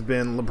 there has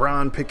been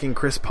LeBron picking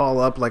Chris Paul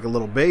up like a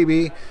little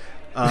baby.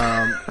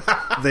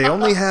 They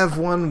only have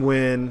one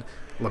win.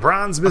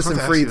 LeBron's missing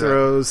free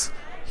throws.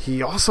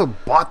 He also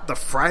bought the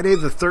Friday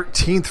the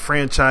 13th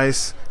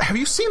franchise. Have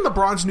you seen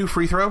LeBron's new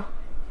free throw?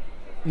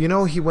 You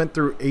know, he went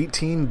through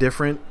 18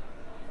 different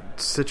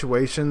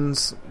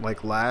situations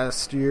like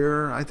last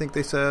year, I think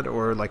they said,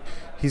 or like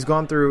he's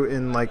gone through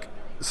in like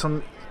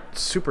some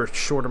super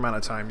short amount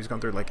of time. He's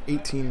gone through like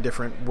 18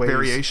 different ways.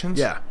 Variations?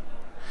 Yeah.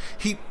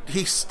 He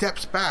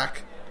steps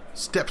back,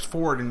 steps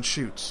forward, and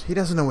shoots. He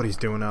doesn't know what he's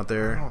doing out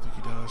there. I don't think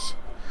he does.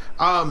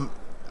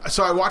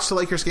 So I watched the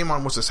Lakers game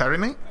on, was it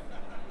Saturday night?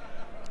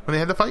 When they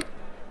had the fight?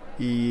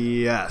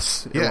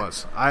 Yes, it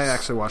was. I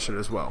actually watched it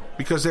as well.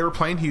 Because they were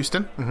playing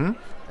Houston. Mm-hmm.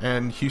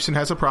 And Houston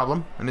has a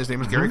problem, and his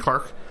name is Gary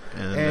Clark.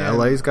 And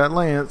LA's got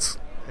Lance.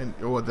 And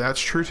that's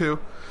true too.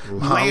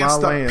 Lance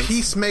the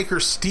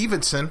Peacemaker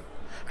Stevenson.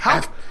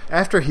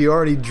 After he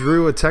already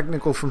drew a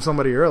technical from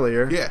somebody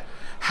earlier. Yeah.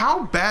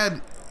 How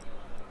bad...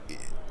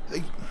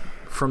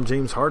 From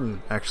James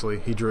Harden, actually.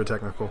 He drew a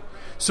technical.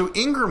 So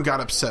Ingram got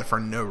upset for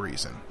no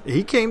reason.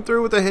 He came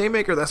through with a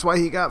haymaker. That's why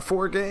he got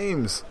 4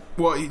 games.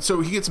 Well,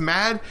 so he gets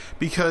mad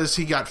because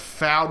he got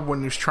fouled when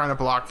he was trying to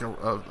block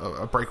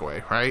a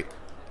breakaway, right?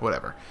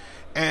 Whatever.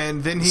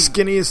 And then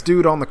skinniest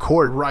dude on the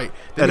court, right?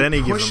 At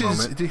any given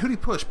moment. Who did he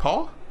push?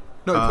 Paul?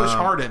 No, he pushed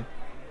Harden.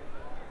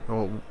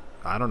 Well,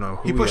 I don't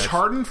know. He pushed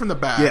Harden from the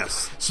back.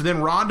 Yes. So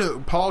then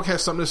Paul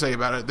has something to say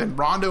about it. Then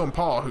Rondo and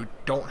Paul, who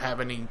don't have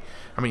any,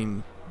 I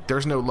mean,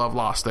 there's no love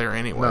lost there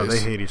anyways. No, they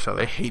hate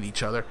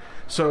each other.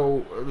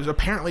 So it was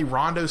apparently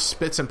Rondo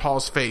spits in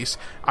Paul's face.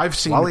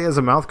 While he has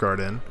a mouth guard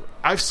in.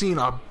 I've seen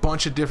a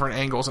bunch of different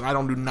angles, and I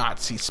do not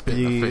see spit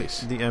in the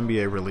face. The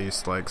NBA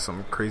released like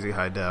some crazy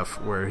high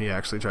def where he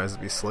actually tries to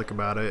be slick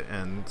about it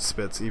and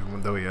spits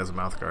even though he has a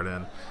mouth guard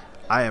in.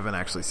 I haven't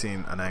actually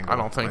seen an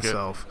angle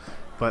myself,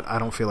 but I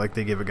don't feel like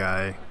they give a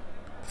guy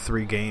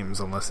 3 games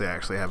unless they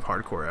actually have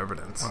hardcore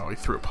evidence. Well, he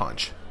threw a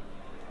punch.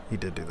 He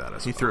did do that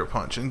as He well. threw a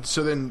punch. And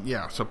so then,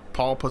 so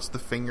Paul puts the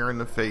finger in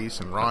the face,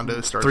 and Rondo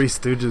starts... Three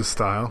Stooges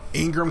style.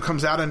 Ingram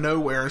comes out of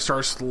nowhere and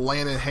starts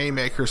landing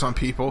haymakers on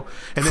people.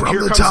 And then From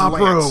here the comes top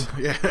Lance. rope.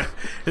 Yeah.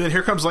 And then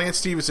here comes Lance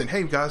Stevenson.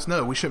 Hey, guys,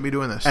 no, we shouldn't be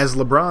doing this. As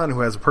LeBron,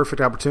 who has a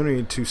perfect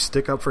opportunity to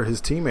stick up for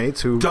his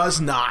teammates, who does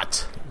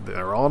not.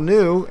 They're all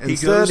new.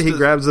 Instead, he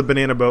grabs the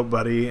banana boat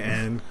buddy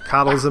and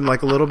coddles him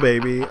like a little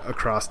baby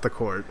across the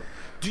court.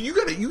 You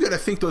gotta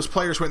think those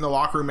players went in the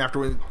locker room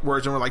afterwards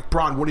and were like,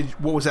 Bron,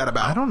 what was that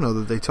about? I don't know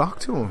that they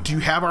talked to him. Do you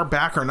have our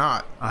back or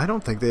not? I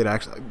don't think they'd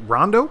actually...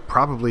 Rondo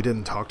probably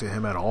didn't talk to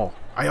him at all.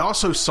 I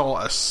also saw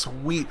a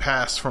sweet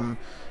pass from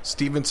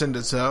Stevenson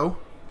to Zoe.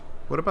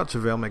 What about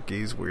JaVale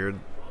McGee's weird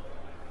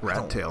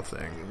rat tail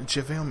thing?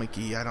 JaVale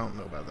McGee, I don't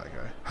know about that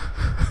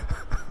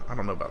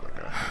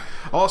guy.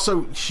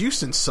 Also,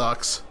 Houston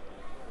sucks.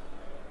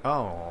 Oh,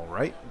 all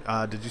right.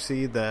 Did you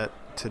see that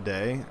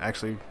today?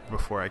 Actually,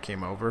 before I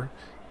came over,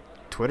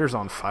 Twitter's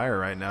on fire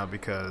right now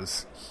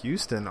because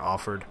Houston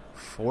offered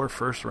 4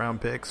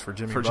 first-round picks for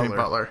Jimmy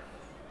Butler.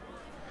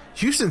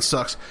 Houston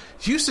sucks.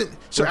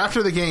 So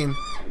after the game,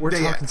 we're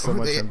talking so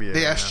much NBA.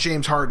 They asked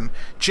James Harden,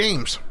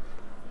 James,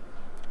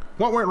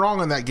 what went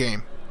wrong in that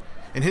game?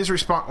 And his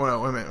response, wait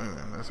a minute,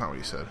 that's not what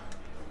he said.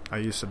 I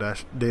used to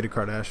date a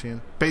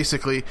Kardashian.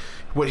 Basically,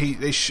 what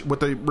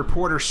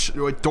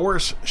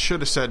Doris should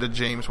have said to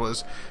James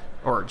was,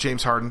 or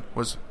James Harden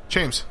was,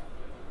 James,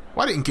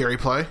 why didn't Gary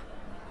play?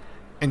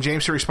 And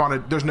James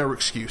responded, there's no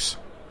excuse.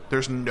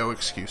 There's no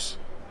excuse.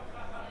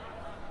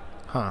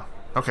 Huh.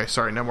 Okay,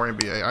 sorry, no more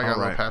NBA. I got a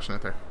little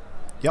passionate there.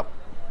 Yep.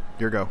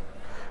 Your go.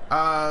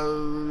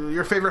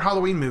 Your favorite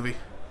Halloween movie.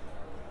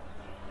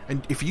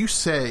 And if you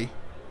say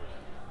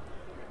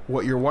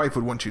what your wife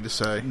would want you to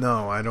say...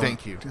 No, I don't.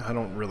 Thank you. I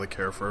don't really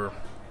care for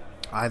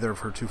either of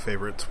her 2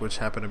 favorites, which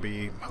happen to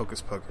be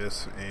Hocus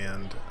Pocus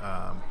and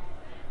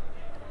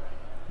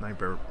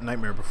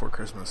Nightmare Before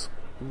Christmas.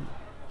 Ooh.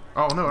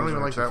 Oh, no, I don't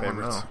even like that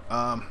favorites.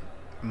 one. No.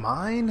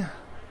 Mine,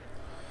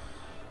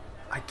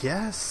 I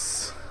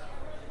guess...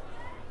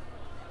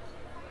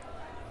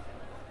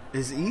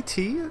 Is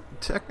E.T.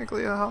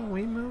 technically a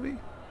Halloween movie?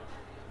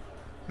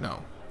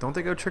 No. Don't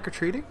they go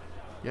trick-or-treating?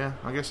 Yeah,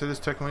 I guess it is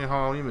technically a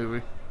Halloween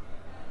movie.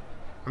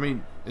 I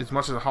mean, as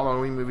much as a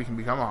Halloween movie can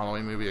become a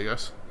Halloween movie, I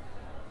guess.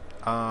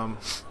 I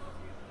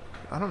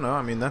don't know.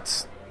 I mean,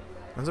 that's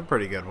a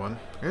pretty good one.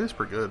 It is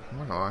pretty good. I'm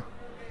not gonna lie.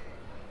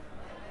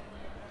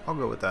 I'll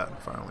go with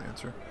that final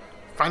answer.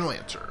 Final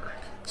answer.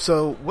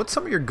 So, what's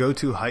some of your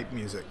go-to hype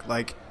music?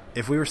 Like,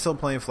 if we were still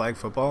playing flag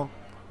football,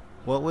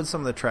 what would some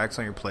of the tracks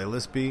on your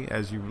playlist be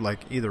as you, like,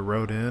 either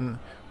rode in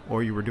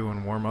or you were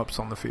doing warm-ups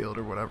on the field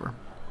or whatever?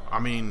 I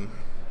mean,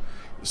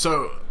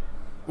 so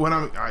when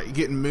I'm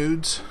getting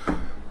moods...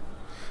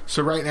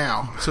 So right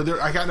now,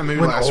 I got in a mood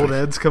last week. When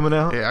Old Ed's coming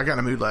out? Yeah, I got in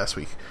a mood last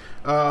week.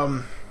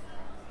 Mona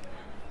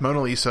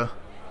Lisa.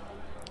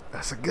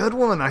 That's a good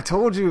one. I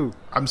told you.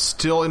 I'm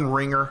still in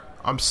Ringer.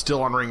 I'm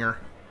still on Ringer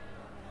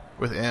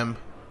with M.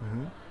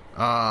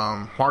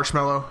 Mm-hmm.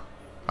 Marshmello.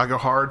 I go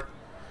hard.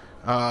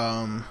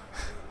 I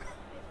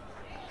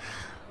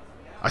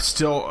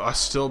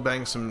still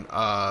bang some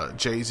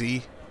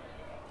Jay-Z.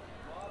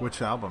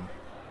 Which album?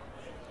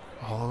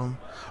 All of them.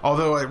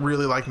 Although I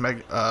really like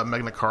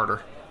Magna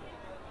Carta.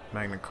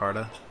 Magna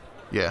Carta?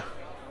 Yeah.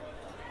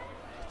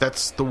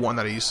 That's the one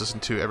that I used to listen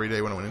to every day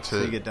when I went into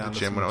the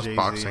gym when I was Jay-Z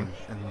boxing.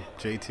 And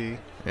JT?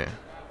 Yeah.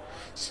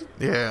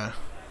 Yeah.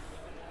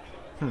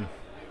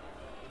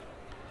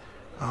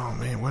 Oh,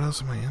 man, what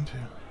else am I into?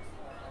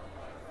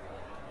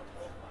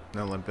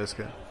 No Limp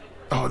Bizkit?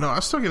 Oh, no, I'm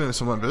still getting into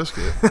some Limp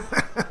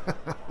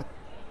Bizkit.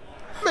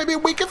 Maybe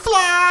we can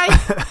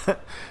fly!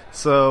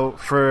 So,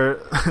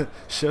 for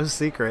Show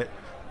Secret...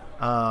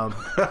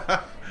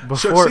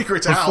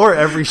 Before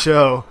every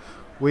show,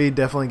 we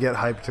definitely get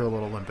hyped to a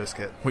little Limp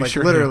Bizkit.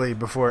 Literally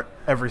before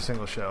every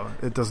single show.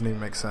 It doesn't even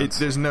make sense.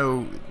 There's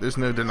no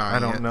denying I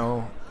don't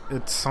know.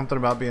 It's something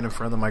about being in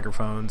front of the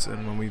microphones,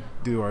 and when we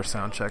do our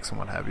sound checks and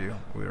what have you,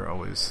 we are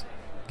always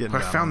getting. I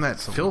found that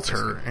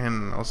filter,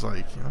 and I was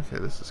like, okay,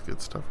 this is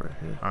good stuff right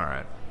here. All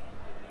right.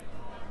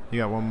 You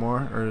got one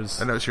more, or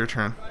is? I know it's your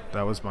turn.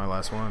 That was my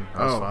last one.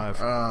 That was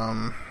 5.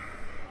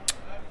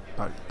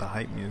 About the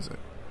hype music.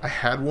 I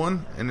had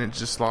one, and it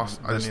just lost.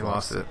 I just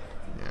lost it.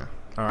 Yeah.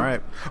 All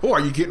right. Oh, are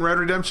you getting Red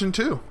Redemption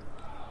 2?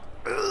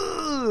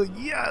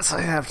 Yes,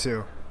 I have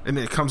to. And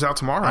it comes out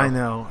tomorrow. I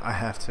know. I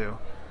have to.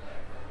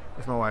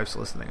 If my wife's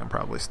listening, I'm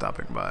probably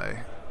stopping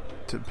by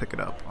to pick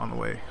it up on the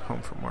way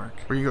home from work.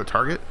 Where you go,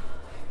 Target?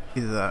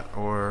 Either that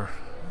or...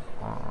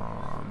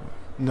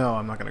 no,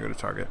 I'm not going to go to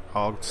Target.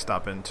 I'll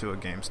stop into a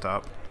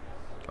GameStop.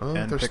 Oh,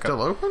 they're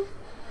still open?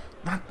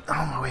 Not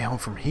on my way home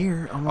from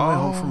here. On my way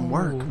home from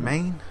work,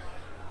 Maine.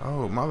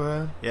 Oh, my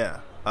bad.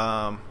 Yeah.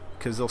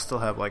 Because they'll still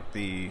have, like,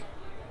 the...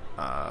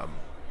 I'm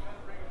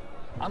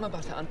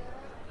about to...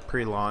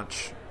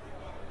 pre-launch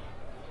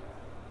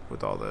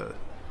with all the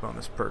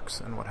bonus perks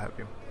and what have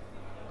you.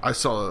 I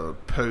saw a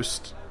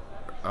post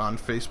on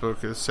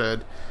Facebook that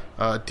said,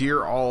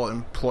 "Dear all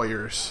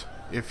employers,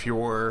 if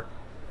you're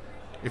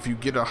if you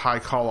get a high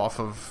call off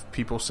of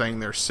people saying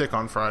they're sick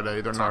on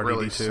Friday, they're not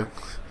really RDD2. sick.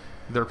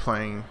 They're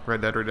playing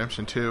Red Dead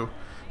Redemption 2.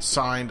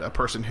 Signed a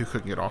person who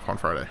couldn't get off on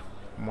Friday.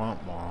 Womp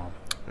womp.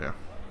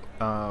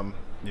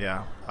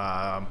 Yeah.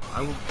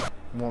 I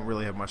won't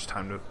really have much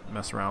time to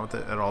mess around with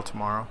it at all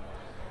tomorrow,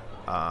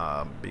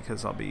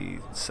 because I'll be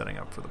setting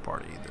up for the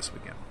party this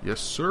weekend. Yes,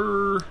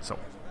 sir. So,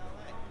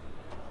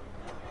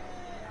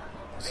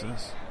 what's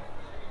this?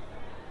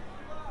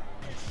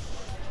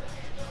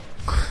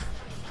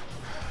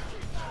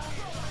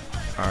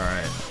 All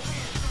right.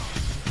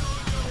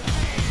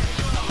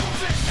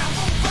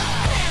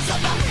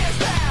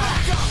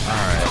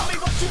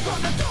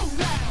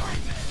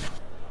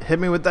 Hit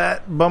me with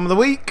that bum of the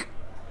week.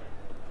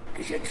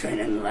 Because you're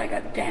training like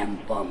a damn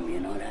bum, you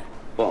know that?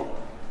 Bum.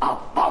 A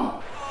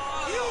bum.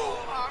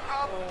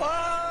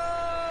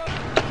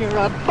 You're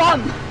a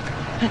bum.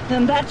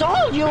 And that's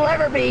all you'll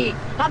ever be.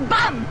 A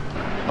bum.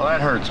 Well,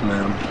 that hurts,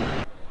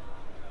 man.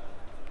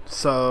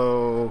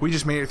 So, We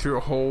just made it through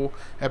a whole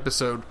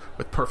episode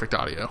with perfect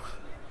audio.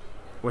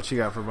 what you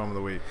got for bum of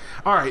the week?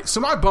 All right, so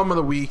my bum of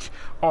the week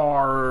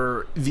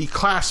are the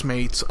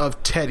classmates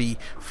of Teddy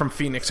from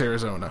Phoenix,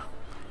 Arizona.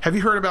 Have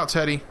you heard about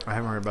Teddy? I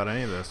haven't heard about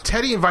any of this.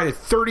 Teddy invited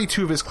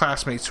 32 of his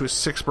classmates to his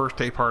 6th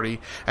birthday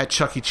party at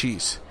Chuck E.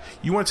 Cheese.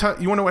 You want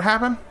to know what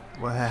happened?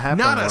 What happened?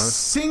 Not a was?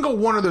 single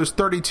one of those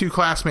 32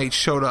 classmates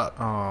showed up.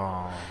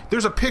 Oh.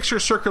 There's a picture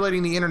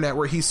circulating the internet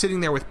where he's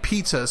sitting there with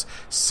pizzas,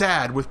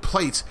 sad, with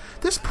plates.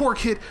 This poor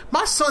kid,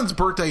 my son's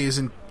birthday is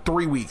in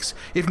 3 weeks.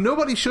 If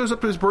nobody shows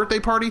up to his birthday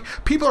party,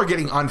 people are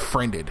getting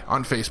unfriended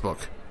on Facebook.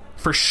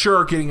 For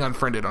sure getting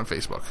unfriended on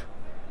Facebook.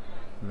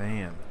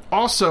 Man.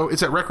 Also,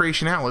 it's at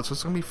Recreation Outlet, so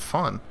it's going to be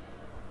fun.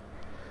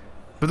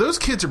 But those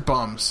kids are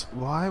bums.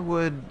 Why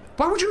would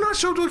you not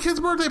show up to a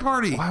kid's birthday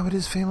party? Why would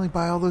his family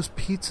buy all those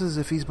pizzas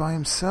if he's by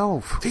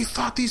himself? They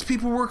thought these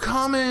people were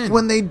coming.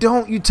 When they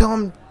don't, you tell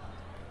him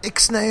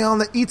Ixnay on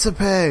the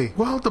Itzape.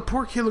 Well, the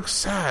poor kid looks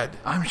sad.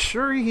 I'm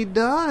sure he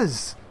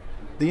does.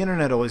 The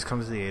internet always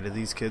comes to the aid of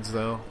these kids,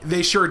 though.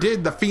 They sure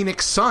did. The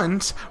Phoenix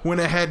Suns went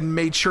ahead and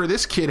made sure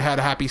this kid had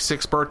a happy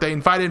 6th birthday,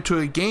 invited him to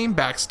a game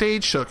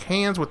backstage, shook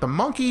hands with the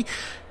monkey,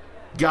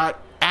 got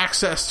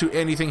access to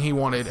anything he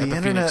wanted at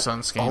the Phoenix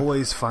Suns game.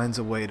 Always finds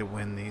a way to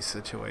win these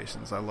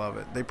situations. I love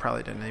it. They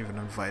probably didn't even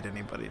invite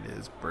anybody to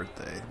his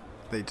birthday.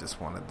 They just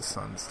wanted the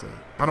Suns to...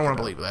 I don't want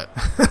to believe that.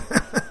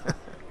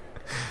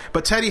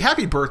 But Teddy,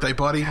 happy birthday,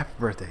 buddy. Happy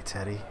birthday,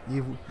 Teddy.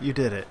 You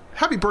did it.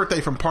 Happy birthday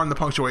from Pardon the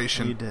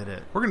Punctuation. You did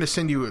it. We're going to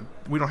send you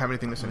we don't have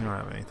anything to send We you.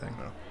 don't have anything.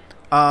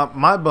 No.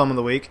 My bum of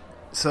the week.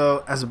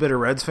 So, as a bitter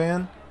Reds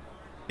fan,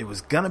 it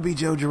was going to be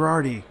Joe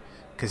Girardi.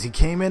 Because he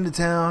came into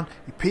town,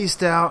 he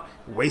pieced out,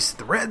 wasted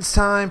the Reds'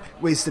 time,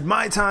 wasted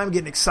my time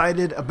getting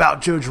excited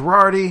about Joe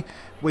Girardi,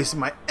 wasted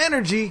my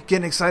energy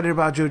getting excited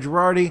about Joe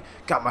Girardi,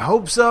 got my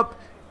hopes up,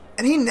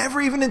 and he never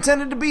even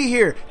intended to be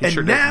here. And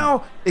sure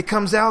now it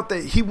comes out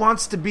that he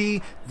wants to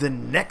be the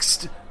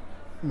next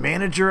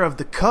manager of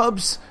the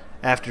Cubs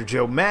after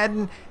Joe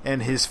Madden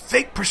and his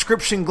fake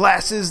prescription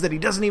glasses that he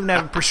doesn't even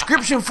have a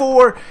prescription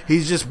for.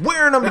 He's just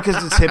wearing them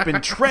because it's hip and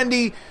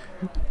trendy.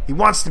 He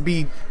wants to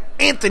be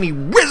Anthony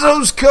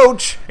Rizzo's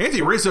coach.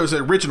 Anthony Rizzo's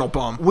an original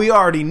bum. We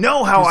already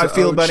know how I He's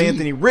feel the about OG.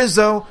 Anthony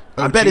Rizzo.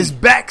 I OG. bet his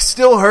back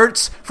still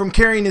hurts from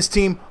carrying his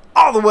team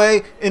all the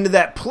way into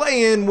that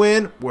play-in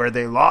win where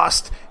they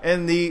lost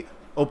in the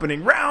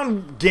opening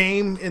round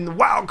game in the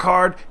wild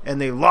card,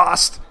 and they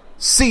lost.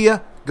 See ya.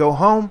 Go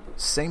home.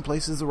 Same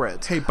place as the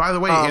Reds. Hey, by the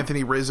way,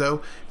 Anthony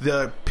Rizzo,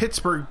 the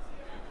Pittsburgh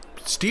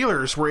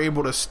Steelers were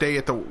able to stay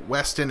at the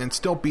Westin and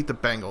still beat the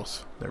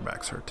Bengals. Their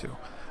backs hurt too.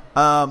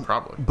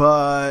 Probably.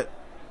 But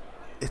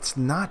it's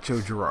not Joe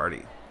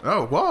Girardi.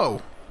 Oh,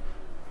 whoa.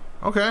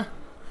 Okay.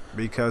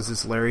 Because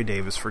it's Larry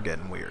Davis for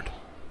getting weird.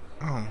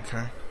 Oh,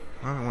 okay.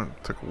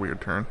 Took a weird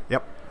turn.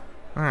 Yep.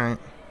 All right.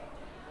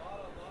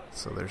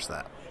 So there's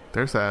that.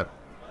 There's that.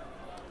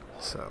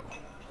 So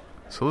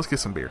let's get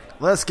some beer.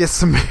 let's get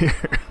some beer.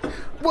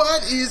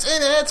 What is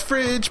in Ed's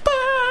fridge?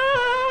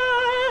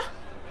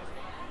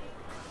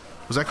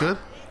 Was that good?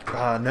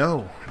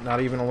 No,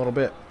 not even a little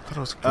bit. I thought it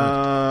was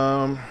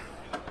good.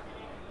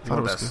 You it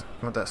want, was that, good.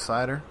 you want that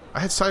cider? I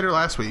had cider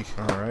last week.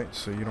 All right,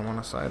 so you don't want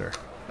a cider.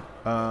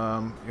 You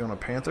want a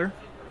Panther?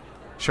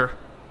 Sure.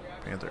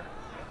 Panther.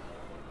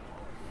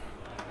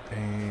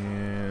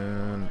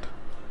 And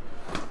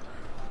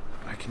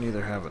I can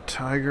either have a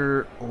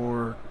Tiger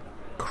or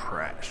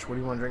Crash. What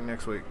do you want to drink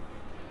next week?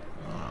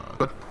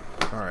 But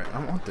All right,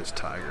 I want this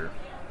Tiger.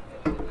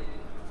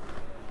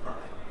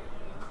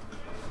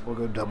 We'll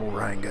go double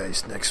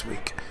Rheingeist next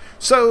week.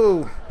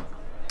 So,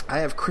 I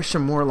have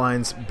Christian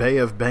Moorline's Bay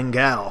of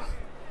Bengal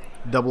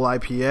double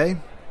IPA,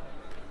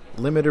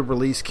 limited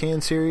release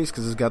can series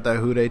because it's got that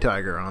Houday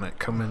Tiger on it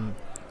coming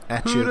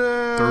at you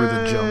through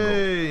the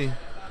jungle.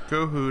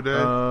 Go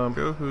Houday.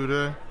 Go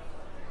Houday.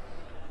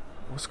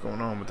 What's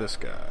going on with this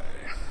guy?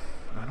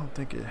 I don't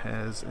think it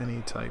has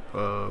any type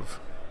of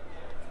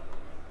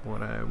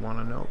what I want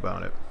to know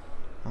about it.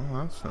 Oh,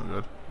 that's no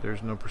good.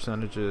 There's no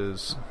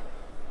percentages.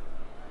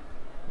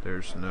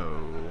 There's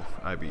no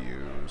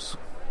IBUs.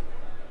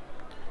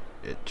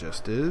 It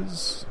just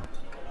is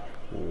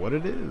what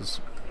it is.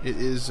 It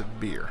is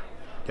beer.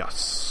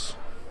 Yes.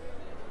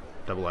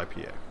 Double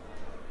IPA.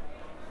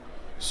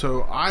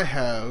 So I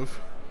have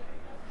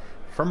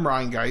from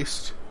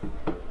Rheingeist,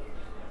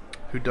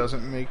 who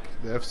doesn't make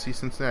the FC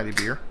Cincinnati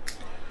beer,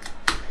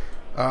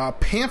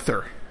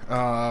 Panther.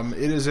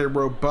 It is a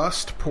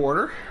robust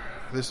porter.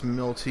 This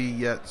milty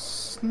yet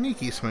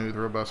sneaky smooth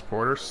robust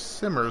porter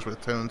simmers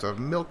with tones of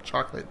milk,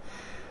 chocolate,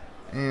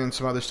 and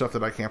some other stuff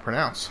that I can't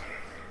pronounce.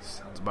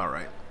 Sounds about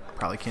right.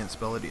 Probably can't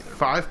spell it either.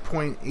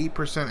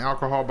 5.8%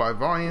 alcohol by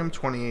volume,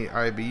 28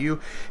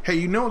 IBU. Hey,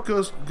 you know what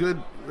goes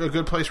good? A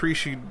good place where you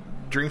should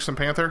drink some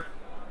Panther?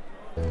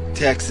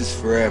 Texas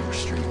Forever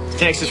Street.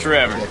 Texas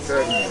forever.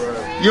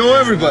 Yo,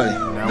 everybody,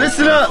 Now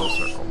listen we're up. full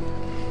circle.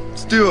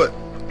 Let's do it.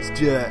 Let's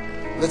do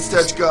it. Let's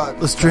touch God.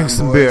 Let's this drink time,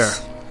 some boys. beer.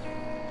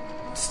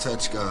 Let's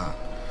touch God.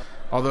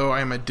 Although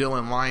I am a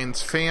Dylan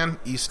Lions fan,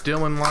 East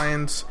Dylan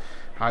Lions,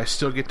 I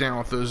still get down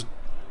with those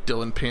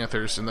Dylan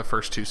Panthers in the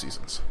first 2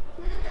 seasons.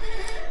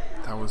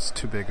 That was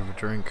too big of a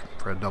drink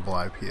for a double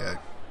IPA.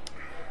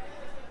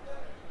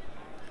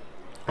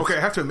 Okay, I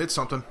have to admit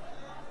something.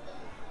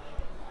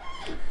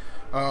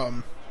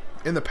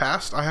 In the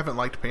past, I haven't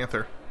liked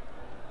Panther.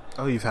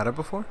 Oh, you've had it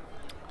before?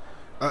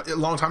 A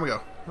long time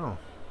ago. Oh.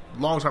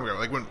 Long time ago.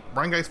 Like when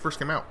Rheingeist first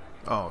came out.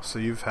 Oh, so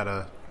you've had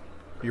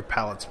your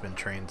palate's been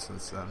trained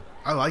since then.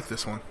 I like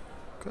this one.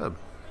 Good.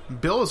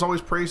 Bill has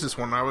always praised this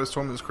one. I always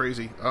told him it was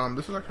crazy.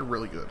 This is actually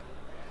really good.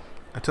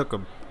 I took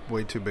a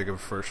way too big of a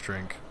first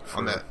drink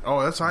On that.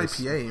 Oh, that's this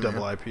IPA,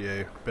 double man.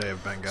 IPA Bay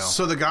of Bengal.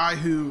 So the guy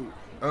who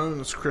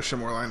owns Christian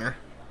Moorliner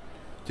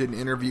did an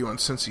interview on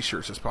Cincy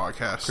Shirts'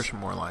 podcast. Christian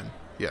Moorline.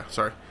 Yeah,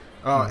 sorry.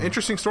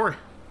 Interesting story.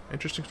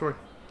 Interesting story.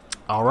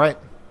 All right.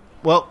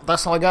 Well,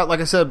 that's all I got. Like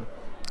I said,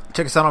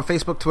 check us out on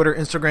Facebook, Twitter,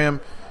 Instagram.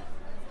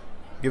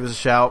 Give us a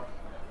shout.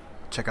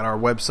 Check out our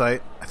website.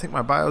 I think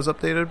my bio's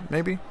updated,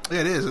 maybe? Yeah,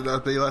 it is. It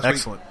updated last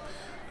Excellent.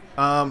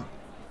 I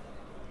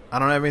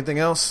don't have anything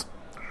else.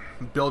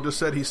 week. Bill just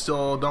said he's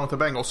still done with the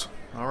Bengals.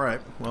 All right.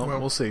 Well,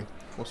 we'll see.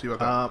 We'll see about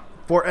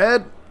that. For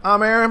Ed,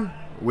 I'm Aaron.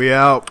 We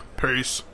out. Peace.